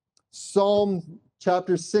 Psalm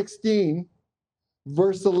chapter 16,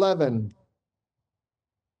 verse 11.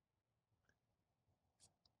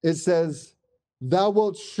 It says, thou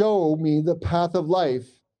wilt show me the path of life.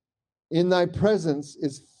 In thy presence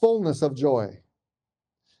is fullness of joy.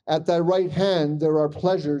 At thy right hand there are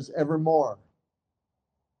pleasures evermore.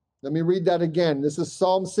 Let me read that again. This is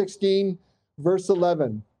Psalm 16, verse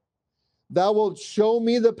 11. Thou wilt show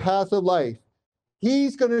me the path of life.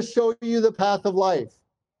 He's going to show you the path of life.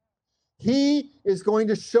 He is going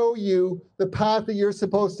to show you the path that you're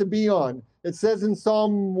supposed to be on. It says in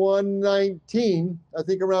Psalm 119, I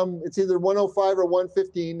think it's either 105 or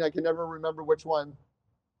 115. I can never remember which one.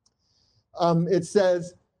 It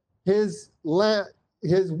says, his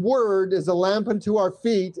word is a lamp unto our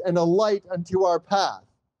feet and a light unto our path.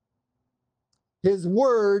 His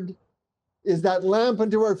word is that lamp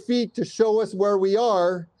unto our feet to show us where we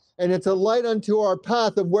are, and it's a light unto our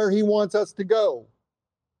path of where he wants us to go.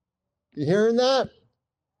 You hearing that?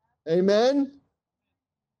 Amen?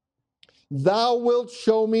 Thou wilt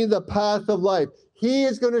show me the path of life. He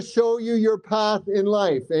is going to show you your path in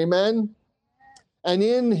life. Amen? And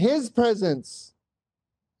in his presence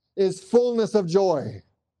is fullness of joy.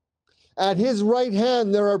 At his right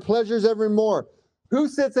hand there are pleasures evermore. Who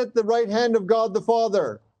sits at the right hand of God the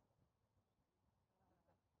Father?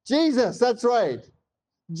 Jesus, that's right.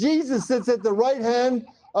 Jesus sits at the right hand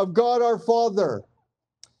of God our Father.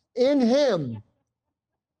 In him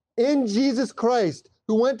in Jesus Christ,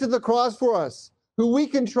 who went to the cross for us, who we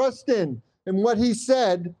can trust in, and what he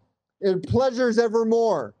said, in pleasures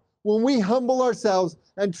evermore. When we humble ourselves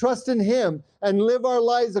and trust in him and live our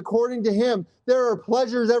lives according to him, there are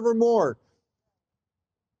pleasures evermore.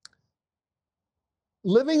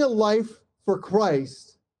 Living a life for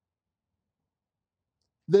Christ,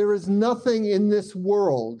 there is nothing in this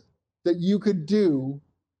world that you could do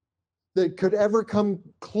that could ever come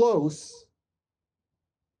close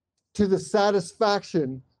to the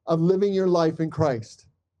satisfaction of living your life in Christ.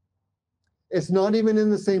 It's not even in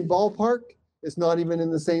the same ballpark. It's not even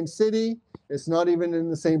in the same city. It's not even in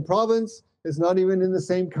the same province. It's not even in the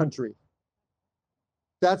same country.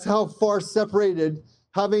 That's how far separated,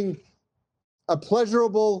 having a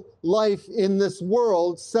pleasurable life in this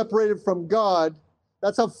world separated from God,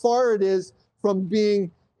 that's how far it is from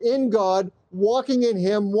being in God, walking in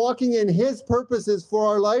him, walking in his purposes for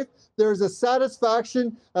our life. There's a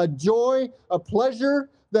satisfaction, a joy, a pleasure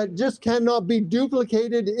that just cannot be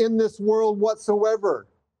duplicated in this world whatsoever.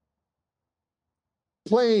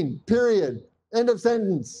 Plain, period. End of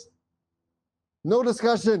sentence. No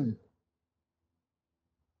discussion.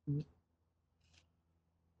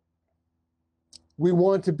 We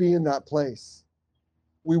want to be in that place.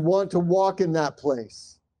 We want to walk in that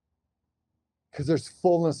place. Because there's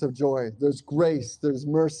fullness of joy. There's grace. There's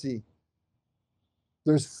mercy.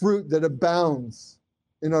 There's fruit that abounds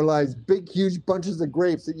in our lives. Big, huge bunches of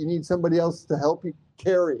grapes that you need somebody else to help you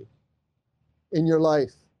carry in your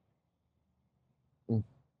life.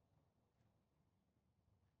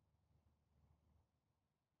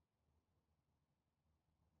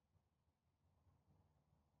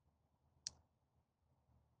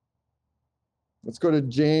 Let's go to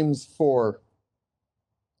James 4.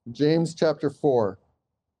 James chapter 4.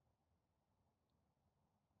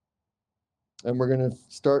 And we're going to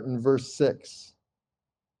start in verse 6.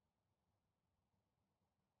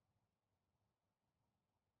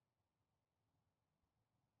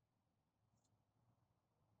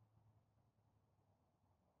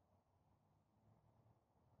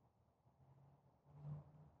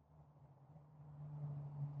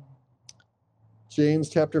 James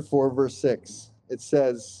chapter 4, verse 6. It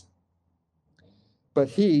says, "But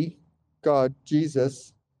he, God,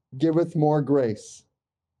 Jesus, giveth more grace.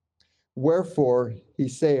 Wherefore he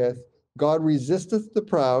saith, God resisteth the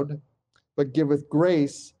proud, but giveth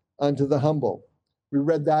grace unto the humble." We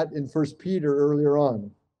read that in 1 Peter earlier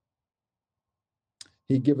on.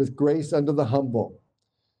 He giveth grace unto the humble.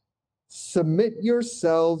 Submit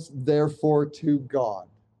yourselves therefore to God.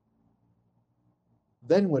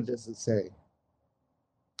 Then what does it say?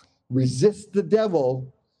 Resist the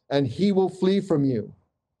devil, and he will flee from you.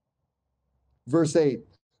 Verse 8,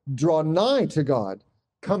 draw nigh to God.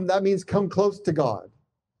 That means come close to God.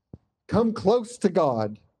 Come close to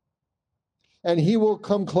God, and he will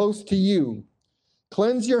come close to you.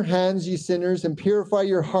 Cleanse your hands, ye sinners, and purify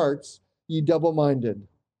your hearts, ye double-minded.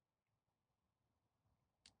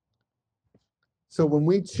 So when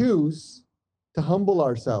we choose to humble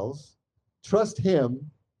ourselves, trust him,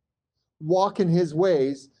 walk in his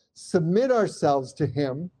ways, submit ourselves to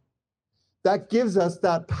him, that gives us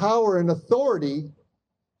that power and authority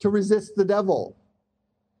to resist the devil.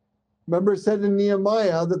 Remember, it said in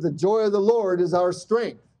Nehemiah that the joy of the Lord is our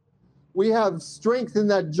strength. We have strength in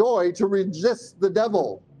that joy to resist the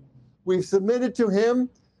devil. We've submitted to him.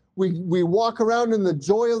 We walk around in the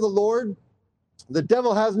joy of the Lord. The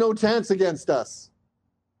devil has no chance against us.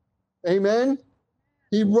 Amen?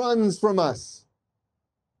 He runs from us.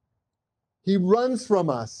 He runs from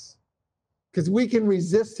us because we can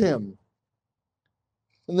resist him.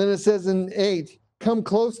 And then it says in 8, come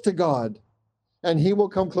close to God, and he will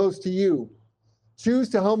come close to you. Choose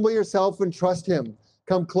to humble yourself and trust him.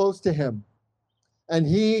 Come close to him, and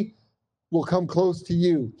he will come close to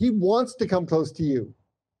you. He wants to come close to you.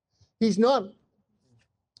 He's not.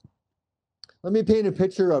 Let me paint a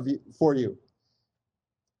picture of you for you.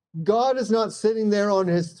 God is not sitting there on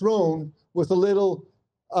his throne with a little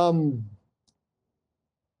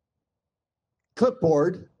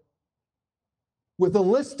clipboard with a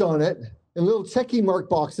list on it and little checky mark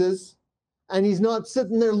boxes, and he's not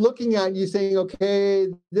sitting there looking at you saying, okay,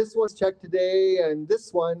 this one's checked today, and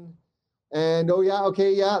this one, and oh yeah,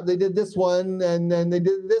 okay, yeah, they did this one, and then they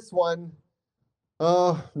did this one.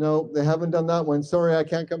 Oh, no, they haven't done that one. Sorry, I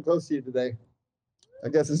can't come close to you today. I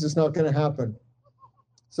guess it's just not going to happen.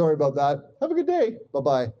 Sorry about that. Have a good day.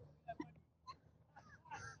 Bye-bye.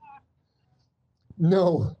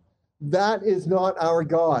 No, that is not our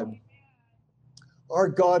God. Our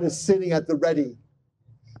God is sitting at the ready.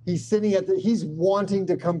 He's sitting he's wanting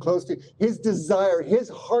to come close to you. His desire, his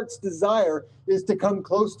heart's desire is to come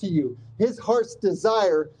close to you. His heart's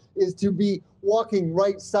desire is to be walking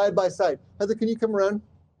right side by side. Heather, can you come around?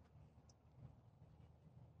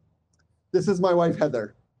 This is my wife,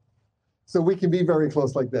 Heather. So we can be very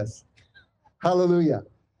close like this. Hallelujah.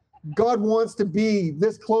 God wants to be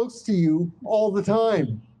this close to you all the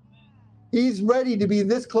time. He's ready to be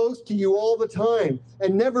this close to you all the time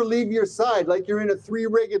and never leave your side, like you're in a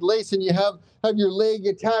three-legged lace and you have your leg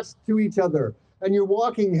attached to each other and you're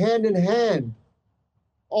walking hand in hand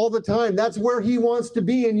all the time. That's where he wants to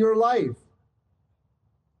be in your life.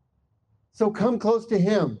 So come close to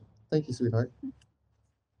him. Thank you, sweetheart.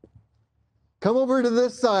 Come over to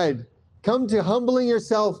this side. Come to humbling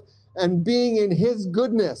yourself and being in his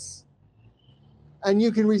goodness. And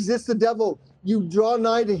you can resist the devil. You draw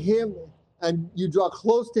nigh to him and you draw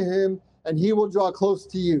close to him and he will draw close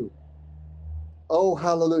to you. Oh,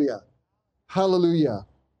 hallelujah. Hallelujah.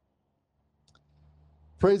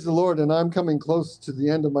 Praise the Lord. And I'm coming close to the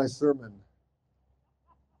end of my sermon.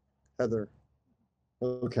 Heather.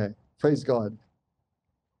 Okay. Praise God.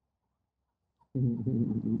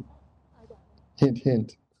 Hint,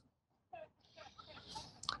 hint.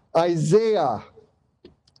 Isaiah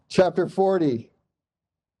chapter 40.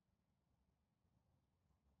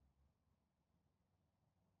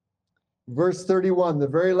 Verse 31, the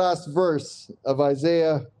very last verse of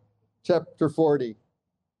Isaiah chapter 40.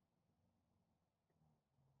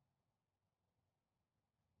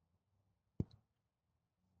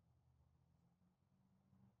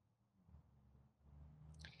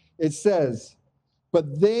 It says,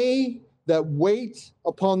 "But they that wait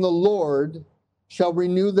upon the Lord shall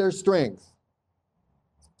renew their strength."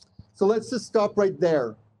 So let's just stop right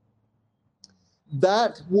there.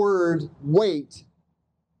 That word wait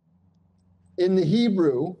in the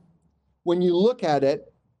Hebrew, when you look at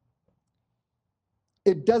it,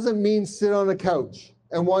 it doesn't mean sit on a couch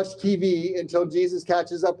and watch TV until Jesus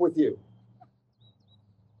catches up with you.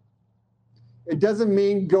 It doesn't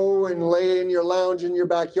mean go and lay in your lounge in your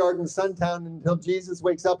backyard in Suntown until Jesus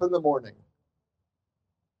wakes up in the morning.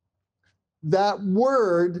 That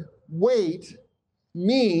word, wait,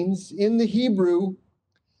 means in the Hebrew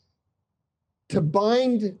to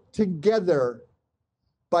bind together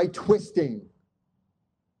by twisting.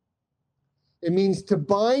 It means to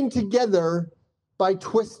bind together by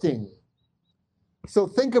twisting. So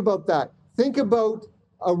think about that. Think about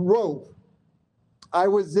a rope. I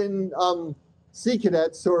was in Sea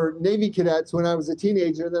Cadets or Navy Cadets when I was a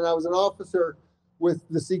teenager. Then I was an officer with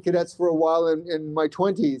the Sea Cadets for a while in my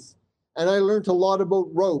 20s. And I learned a lot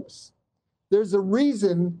about ropes. There's a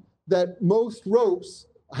reason that most ropes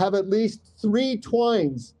have at least 3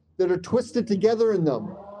 twines that are twisted together in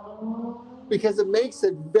them, because it makes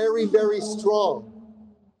it very, very strong.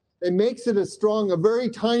 It makes it a very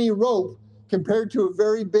tiny rope compared to a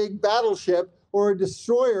very big battleship, or a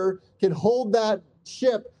destroyer can hold that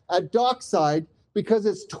ship at dockside because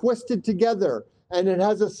it's twisted together, and it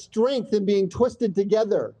has a strength in being twisted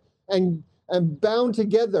together and bound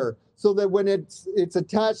together, so that when it's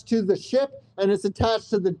attached to the ship and it's attached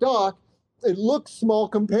to the dock, it looks small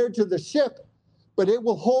compared to the ship, but it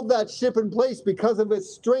will hold that ship in place because of its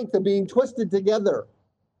strength of being twisted together.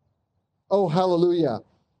 Oh, hallelujah.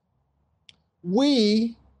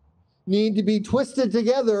 We need to be twisted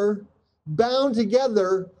together, bound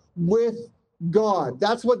together with God.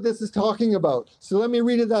 That's what this is talking about. So let me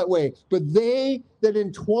read it that way. But they that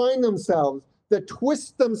entwine themselves, that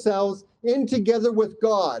twist themselves in together with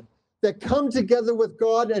God, that come together with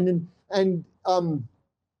God and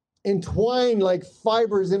entwine like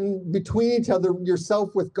fibers in between each other,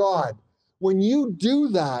 yourself with God. When you do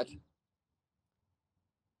that,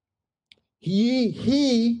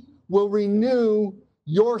 he will renew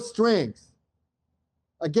your strength.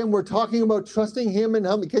 Again, we're talking about trusting him and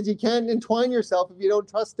humbling, because you can't entwine yourself if you don't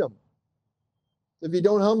trust him, if you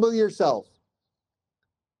don't humble yourself.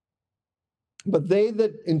 But they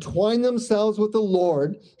that entwine themselves with the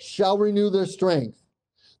Lord shall renew their strength.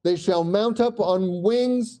 They shall mount up on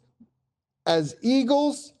wings as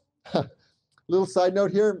eagles. Little side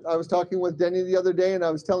note here. I was talking with Denny the other day, and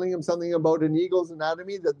I was telling him something about an eagle's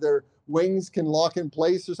anatomy, that their wings can lock in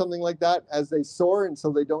place or something like that as they soar, and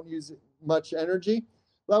so they don't use much energy.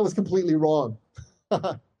 That was completely wrong.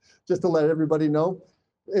 Just to let everybody know.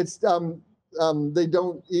 It's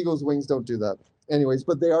eagles' wings don't do that. Anyways,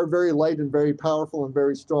 but they are very light and very powerful and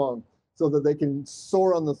very strong, so that they can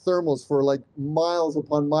soar on the thermals for like miles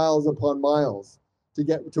upon miles upon miles to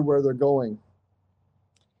get to where they're going.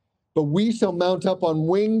 But we shall mount up on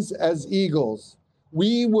wings as eagles.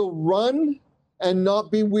 We will run and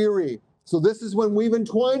not be weary. So this is when we've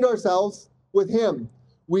entwined ourselves with him.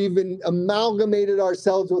 We've amalgamated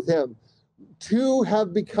ourselves with him. Two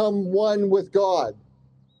have become one with God.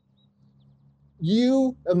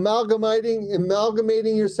 You amalgamating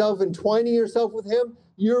yourself, entwining yourself with him,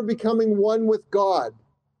 you're becoming one with God.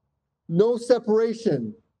 No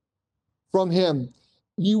separation from him.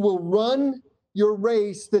 You will run your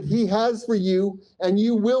race that he has for you, and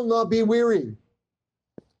you will not be weary.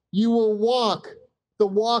 You will walk the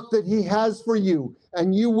walk that he has for you,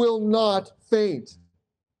 and you will not faint.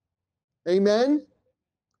 Amen?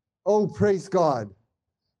 Oh, praise God.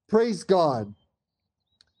 Praise God.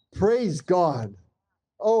 Praise God.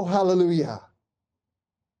 Oh, hallelujah.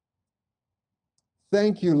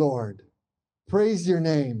 Thank you, Lord. Praise your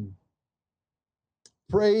name.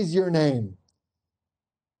 Praise your name.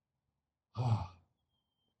 Oh.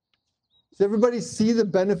 Does everybody see the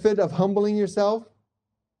benefit of humbling yourself?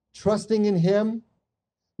 Trusting in him?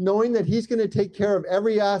 Knowing that he's going to take care of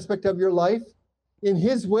every aspect of your life in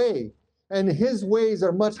his way. And his ways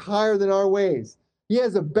are much higher than our ways. He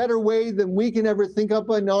has a better way than we can ever think up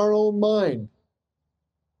in our own mind.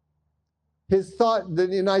 His thought, that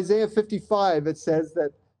in Isaiah 55, it says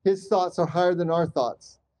that his thoughts are higher than our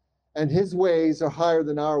thoughts, and his ways are higher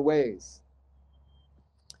than our ways.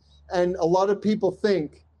 And a lot of people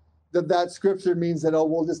think that that scripture means that, oh,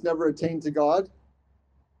 we'll just never attain to God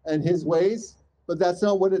and his ways, but that's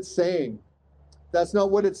not what it's saying. That's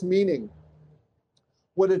not what it's meaning.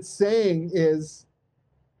 What it's saying is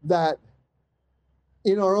that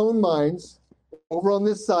in our own minds, over on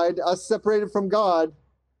this side, us separated from God,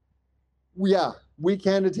 yeah, we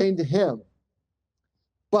can attain to him.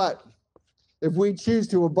 But if we choose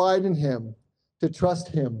to abide in him, to trust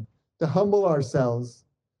him, to humble ourselves,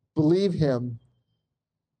 believe him,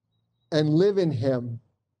 and live in him,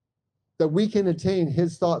 that we can attain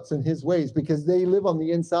his thoughts and his ways because they live on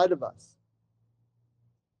the inside of us.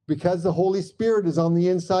 Because the Holy Spirit is on the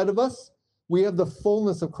inside of us, we have the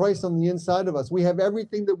fullness of Christ on the inside of us. We have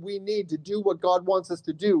everything that we need to do what God wants us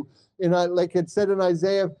to do. Like it said in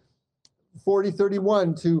Isaiah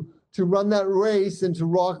 40:31, to run that race and to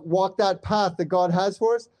walk that path that God has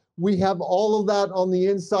for us, we have all of that on the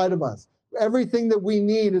inside of us. Everything that we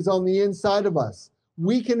need is on the inside of us.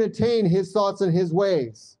 We can attain his thoughts and his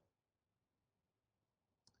ways.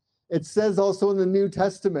 It says also in the New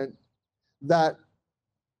Testament that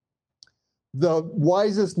the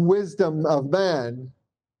wisest wisdom of man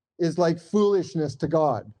is like foolishness to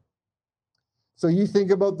God. So you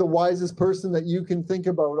think about the wisest person that you can think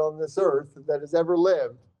about on this earth that has ever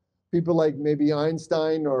lived. People like maybe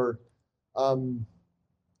Einstein or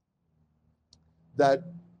that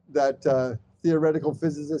theoretical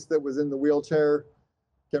physicist that was in the wheelchair.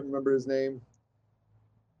 Can't remember his name.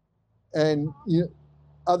 And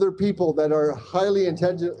other people that are highly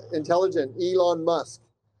intelligent. Elon Musk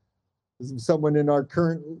is someone in our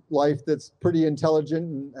current life that's pretty intelligent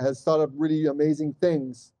and has thought of really amazing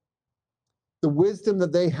things. The wisdom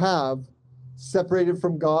that they have separated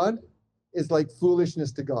from God is like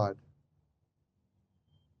foolishness to God.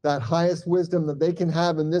 That highest wisdom that they can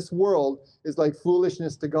have in this world is like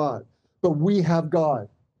foolishness to God. But we have God.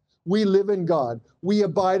 We live in God. We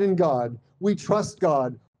abide in God. We trust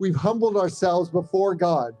God. We've humbled ourselves before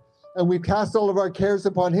God. And we've cast all of our cares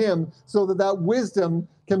upon him so that that wisdom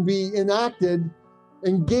can be enacted,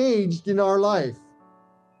 engaged in our life.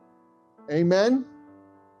 Amen?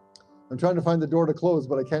 I'm trying to find the door to close,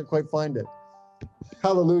 but I can't quite find it.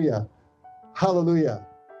 Hallelujah. Hallelujah.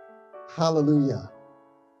 Hallelujah.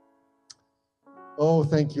 Oh,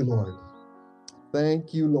 thank you, Lord.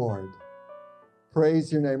 Thank you, Lord.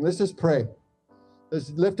 Praise your name. Let's just pray. Let's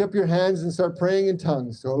lift up your hands and start praying in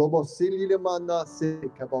tongues. Oh,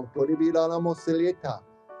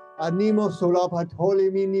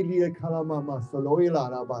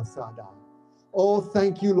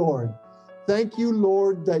 thank you, Lord. Thank you,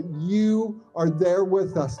 Lord, that you are there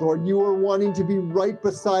with us, Lord. You are wanting to be right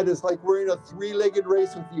beside us like we're in a three-legged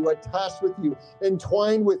race with you, attached with you,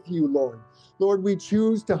 entwined with you, Lord. Lord, we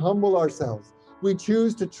choose to humble ourselves. We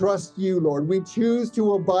choose to trust you, Lord. We choose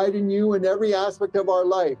to abide in you in every aspect of our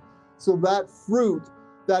life. So that fruit,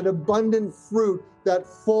 that abundant fruit, that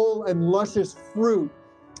full and luscious fruit,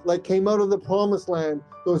 like came out of the promised land,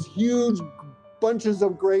 those huge bunches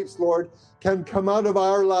of grapes, Lord, can come out of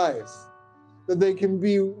our lives. That they can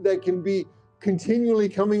be continually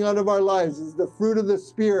coming out of our lives as the fruit of the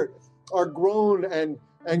Spirit are grown and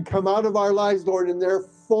come out of our lives, Lord, in their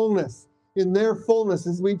fullness. In their fullness,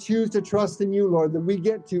 as we choose to trust in you, Lord, that we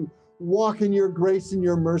get to walk in your grace and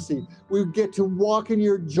your mercy. We get to walk in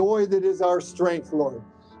your joy that is our strength, Lord.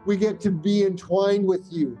 We get to be entwined with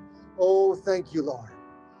you. Oh, thank you, Lord.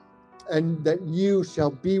 and that you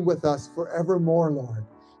shall be with us forevermore, Lord.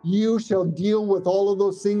 You shall deal with all of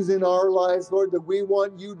those things in our lives, Lord, that we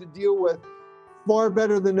want you to deal with far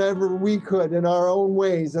better than ever we could in our own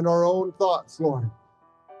ways and our own thoughts, Lord.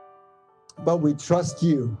 But we trust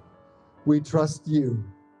you. We trust you.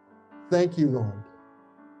 Thank you, Lord.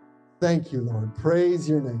 Thank you, Lord. Praise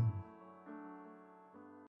your name.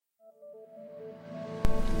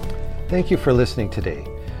 Thank you for listening today.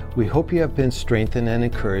 We hope you have been strengthened and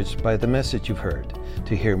encouraged by the message you've heard.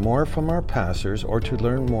 To hear more from our pastors or to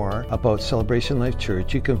learn more about Celebration Life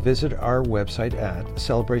Church, you can visit our website at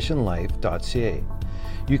celebrationlife.ca.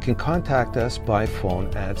 You can contact us by phone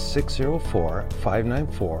at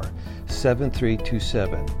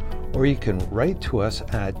 604-594-7327, or you can write to us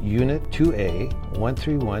at Unit 2A,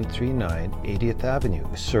 13139 80th Avenue,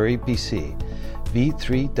 Surrey, BC,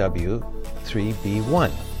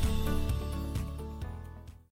 V3W3B1.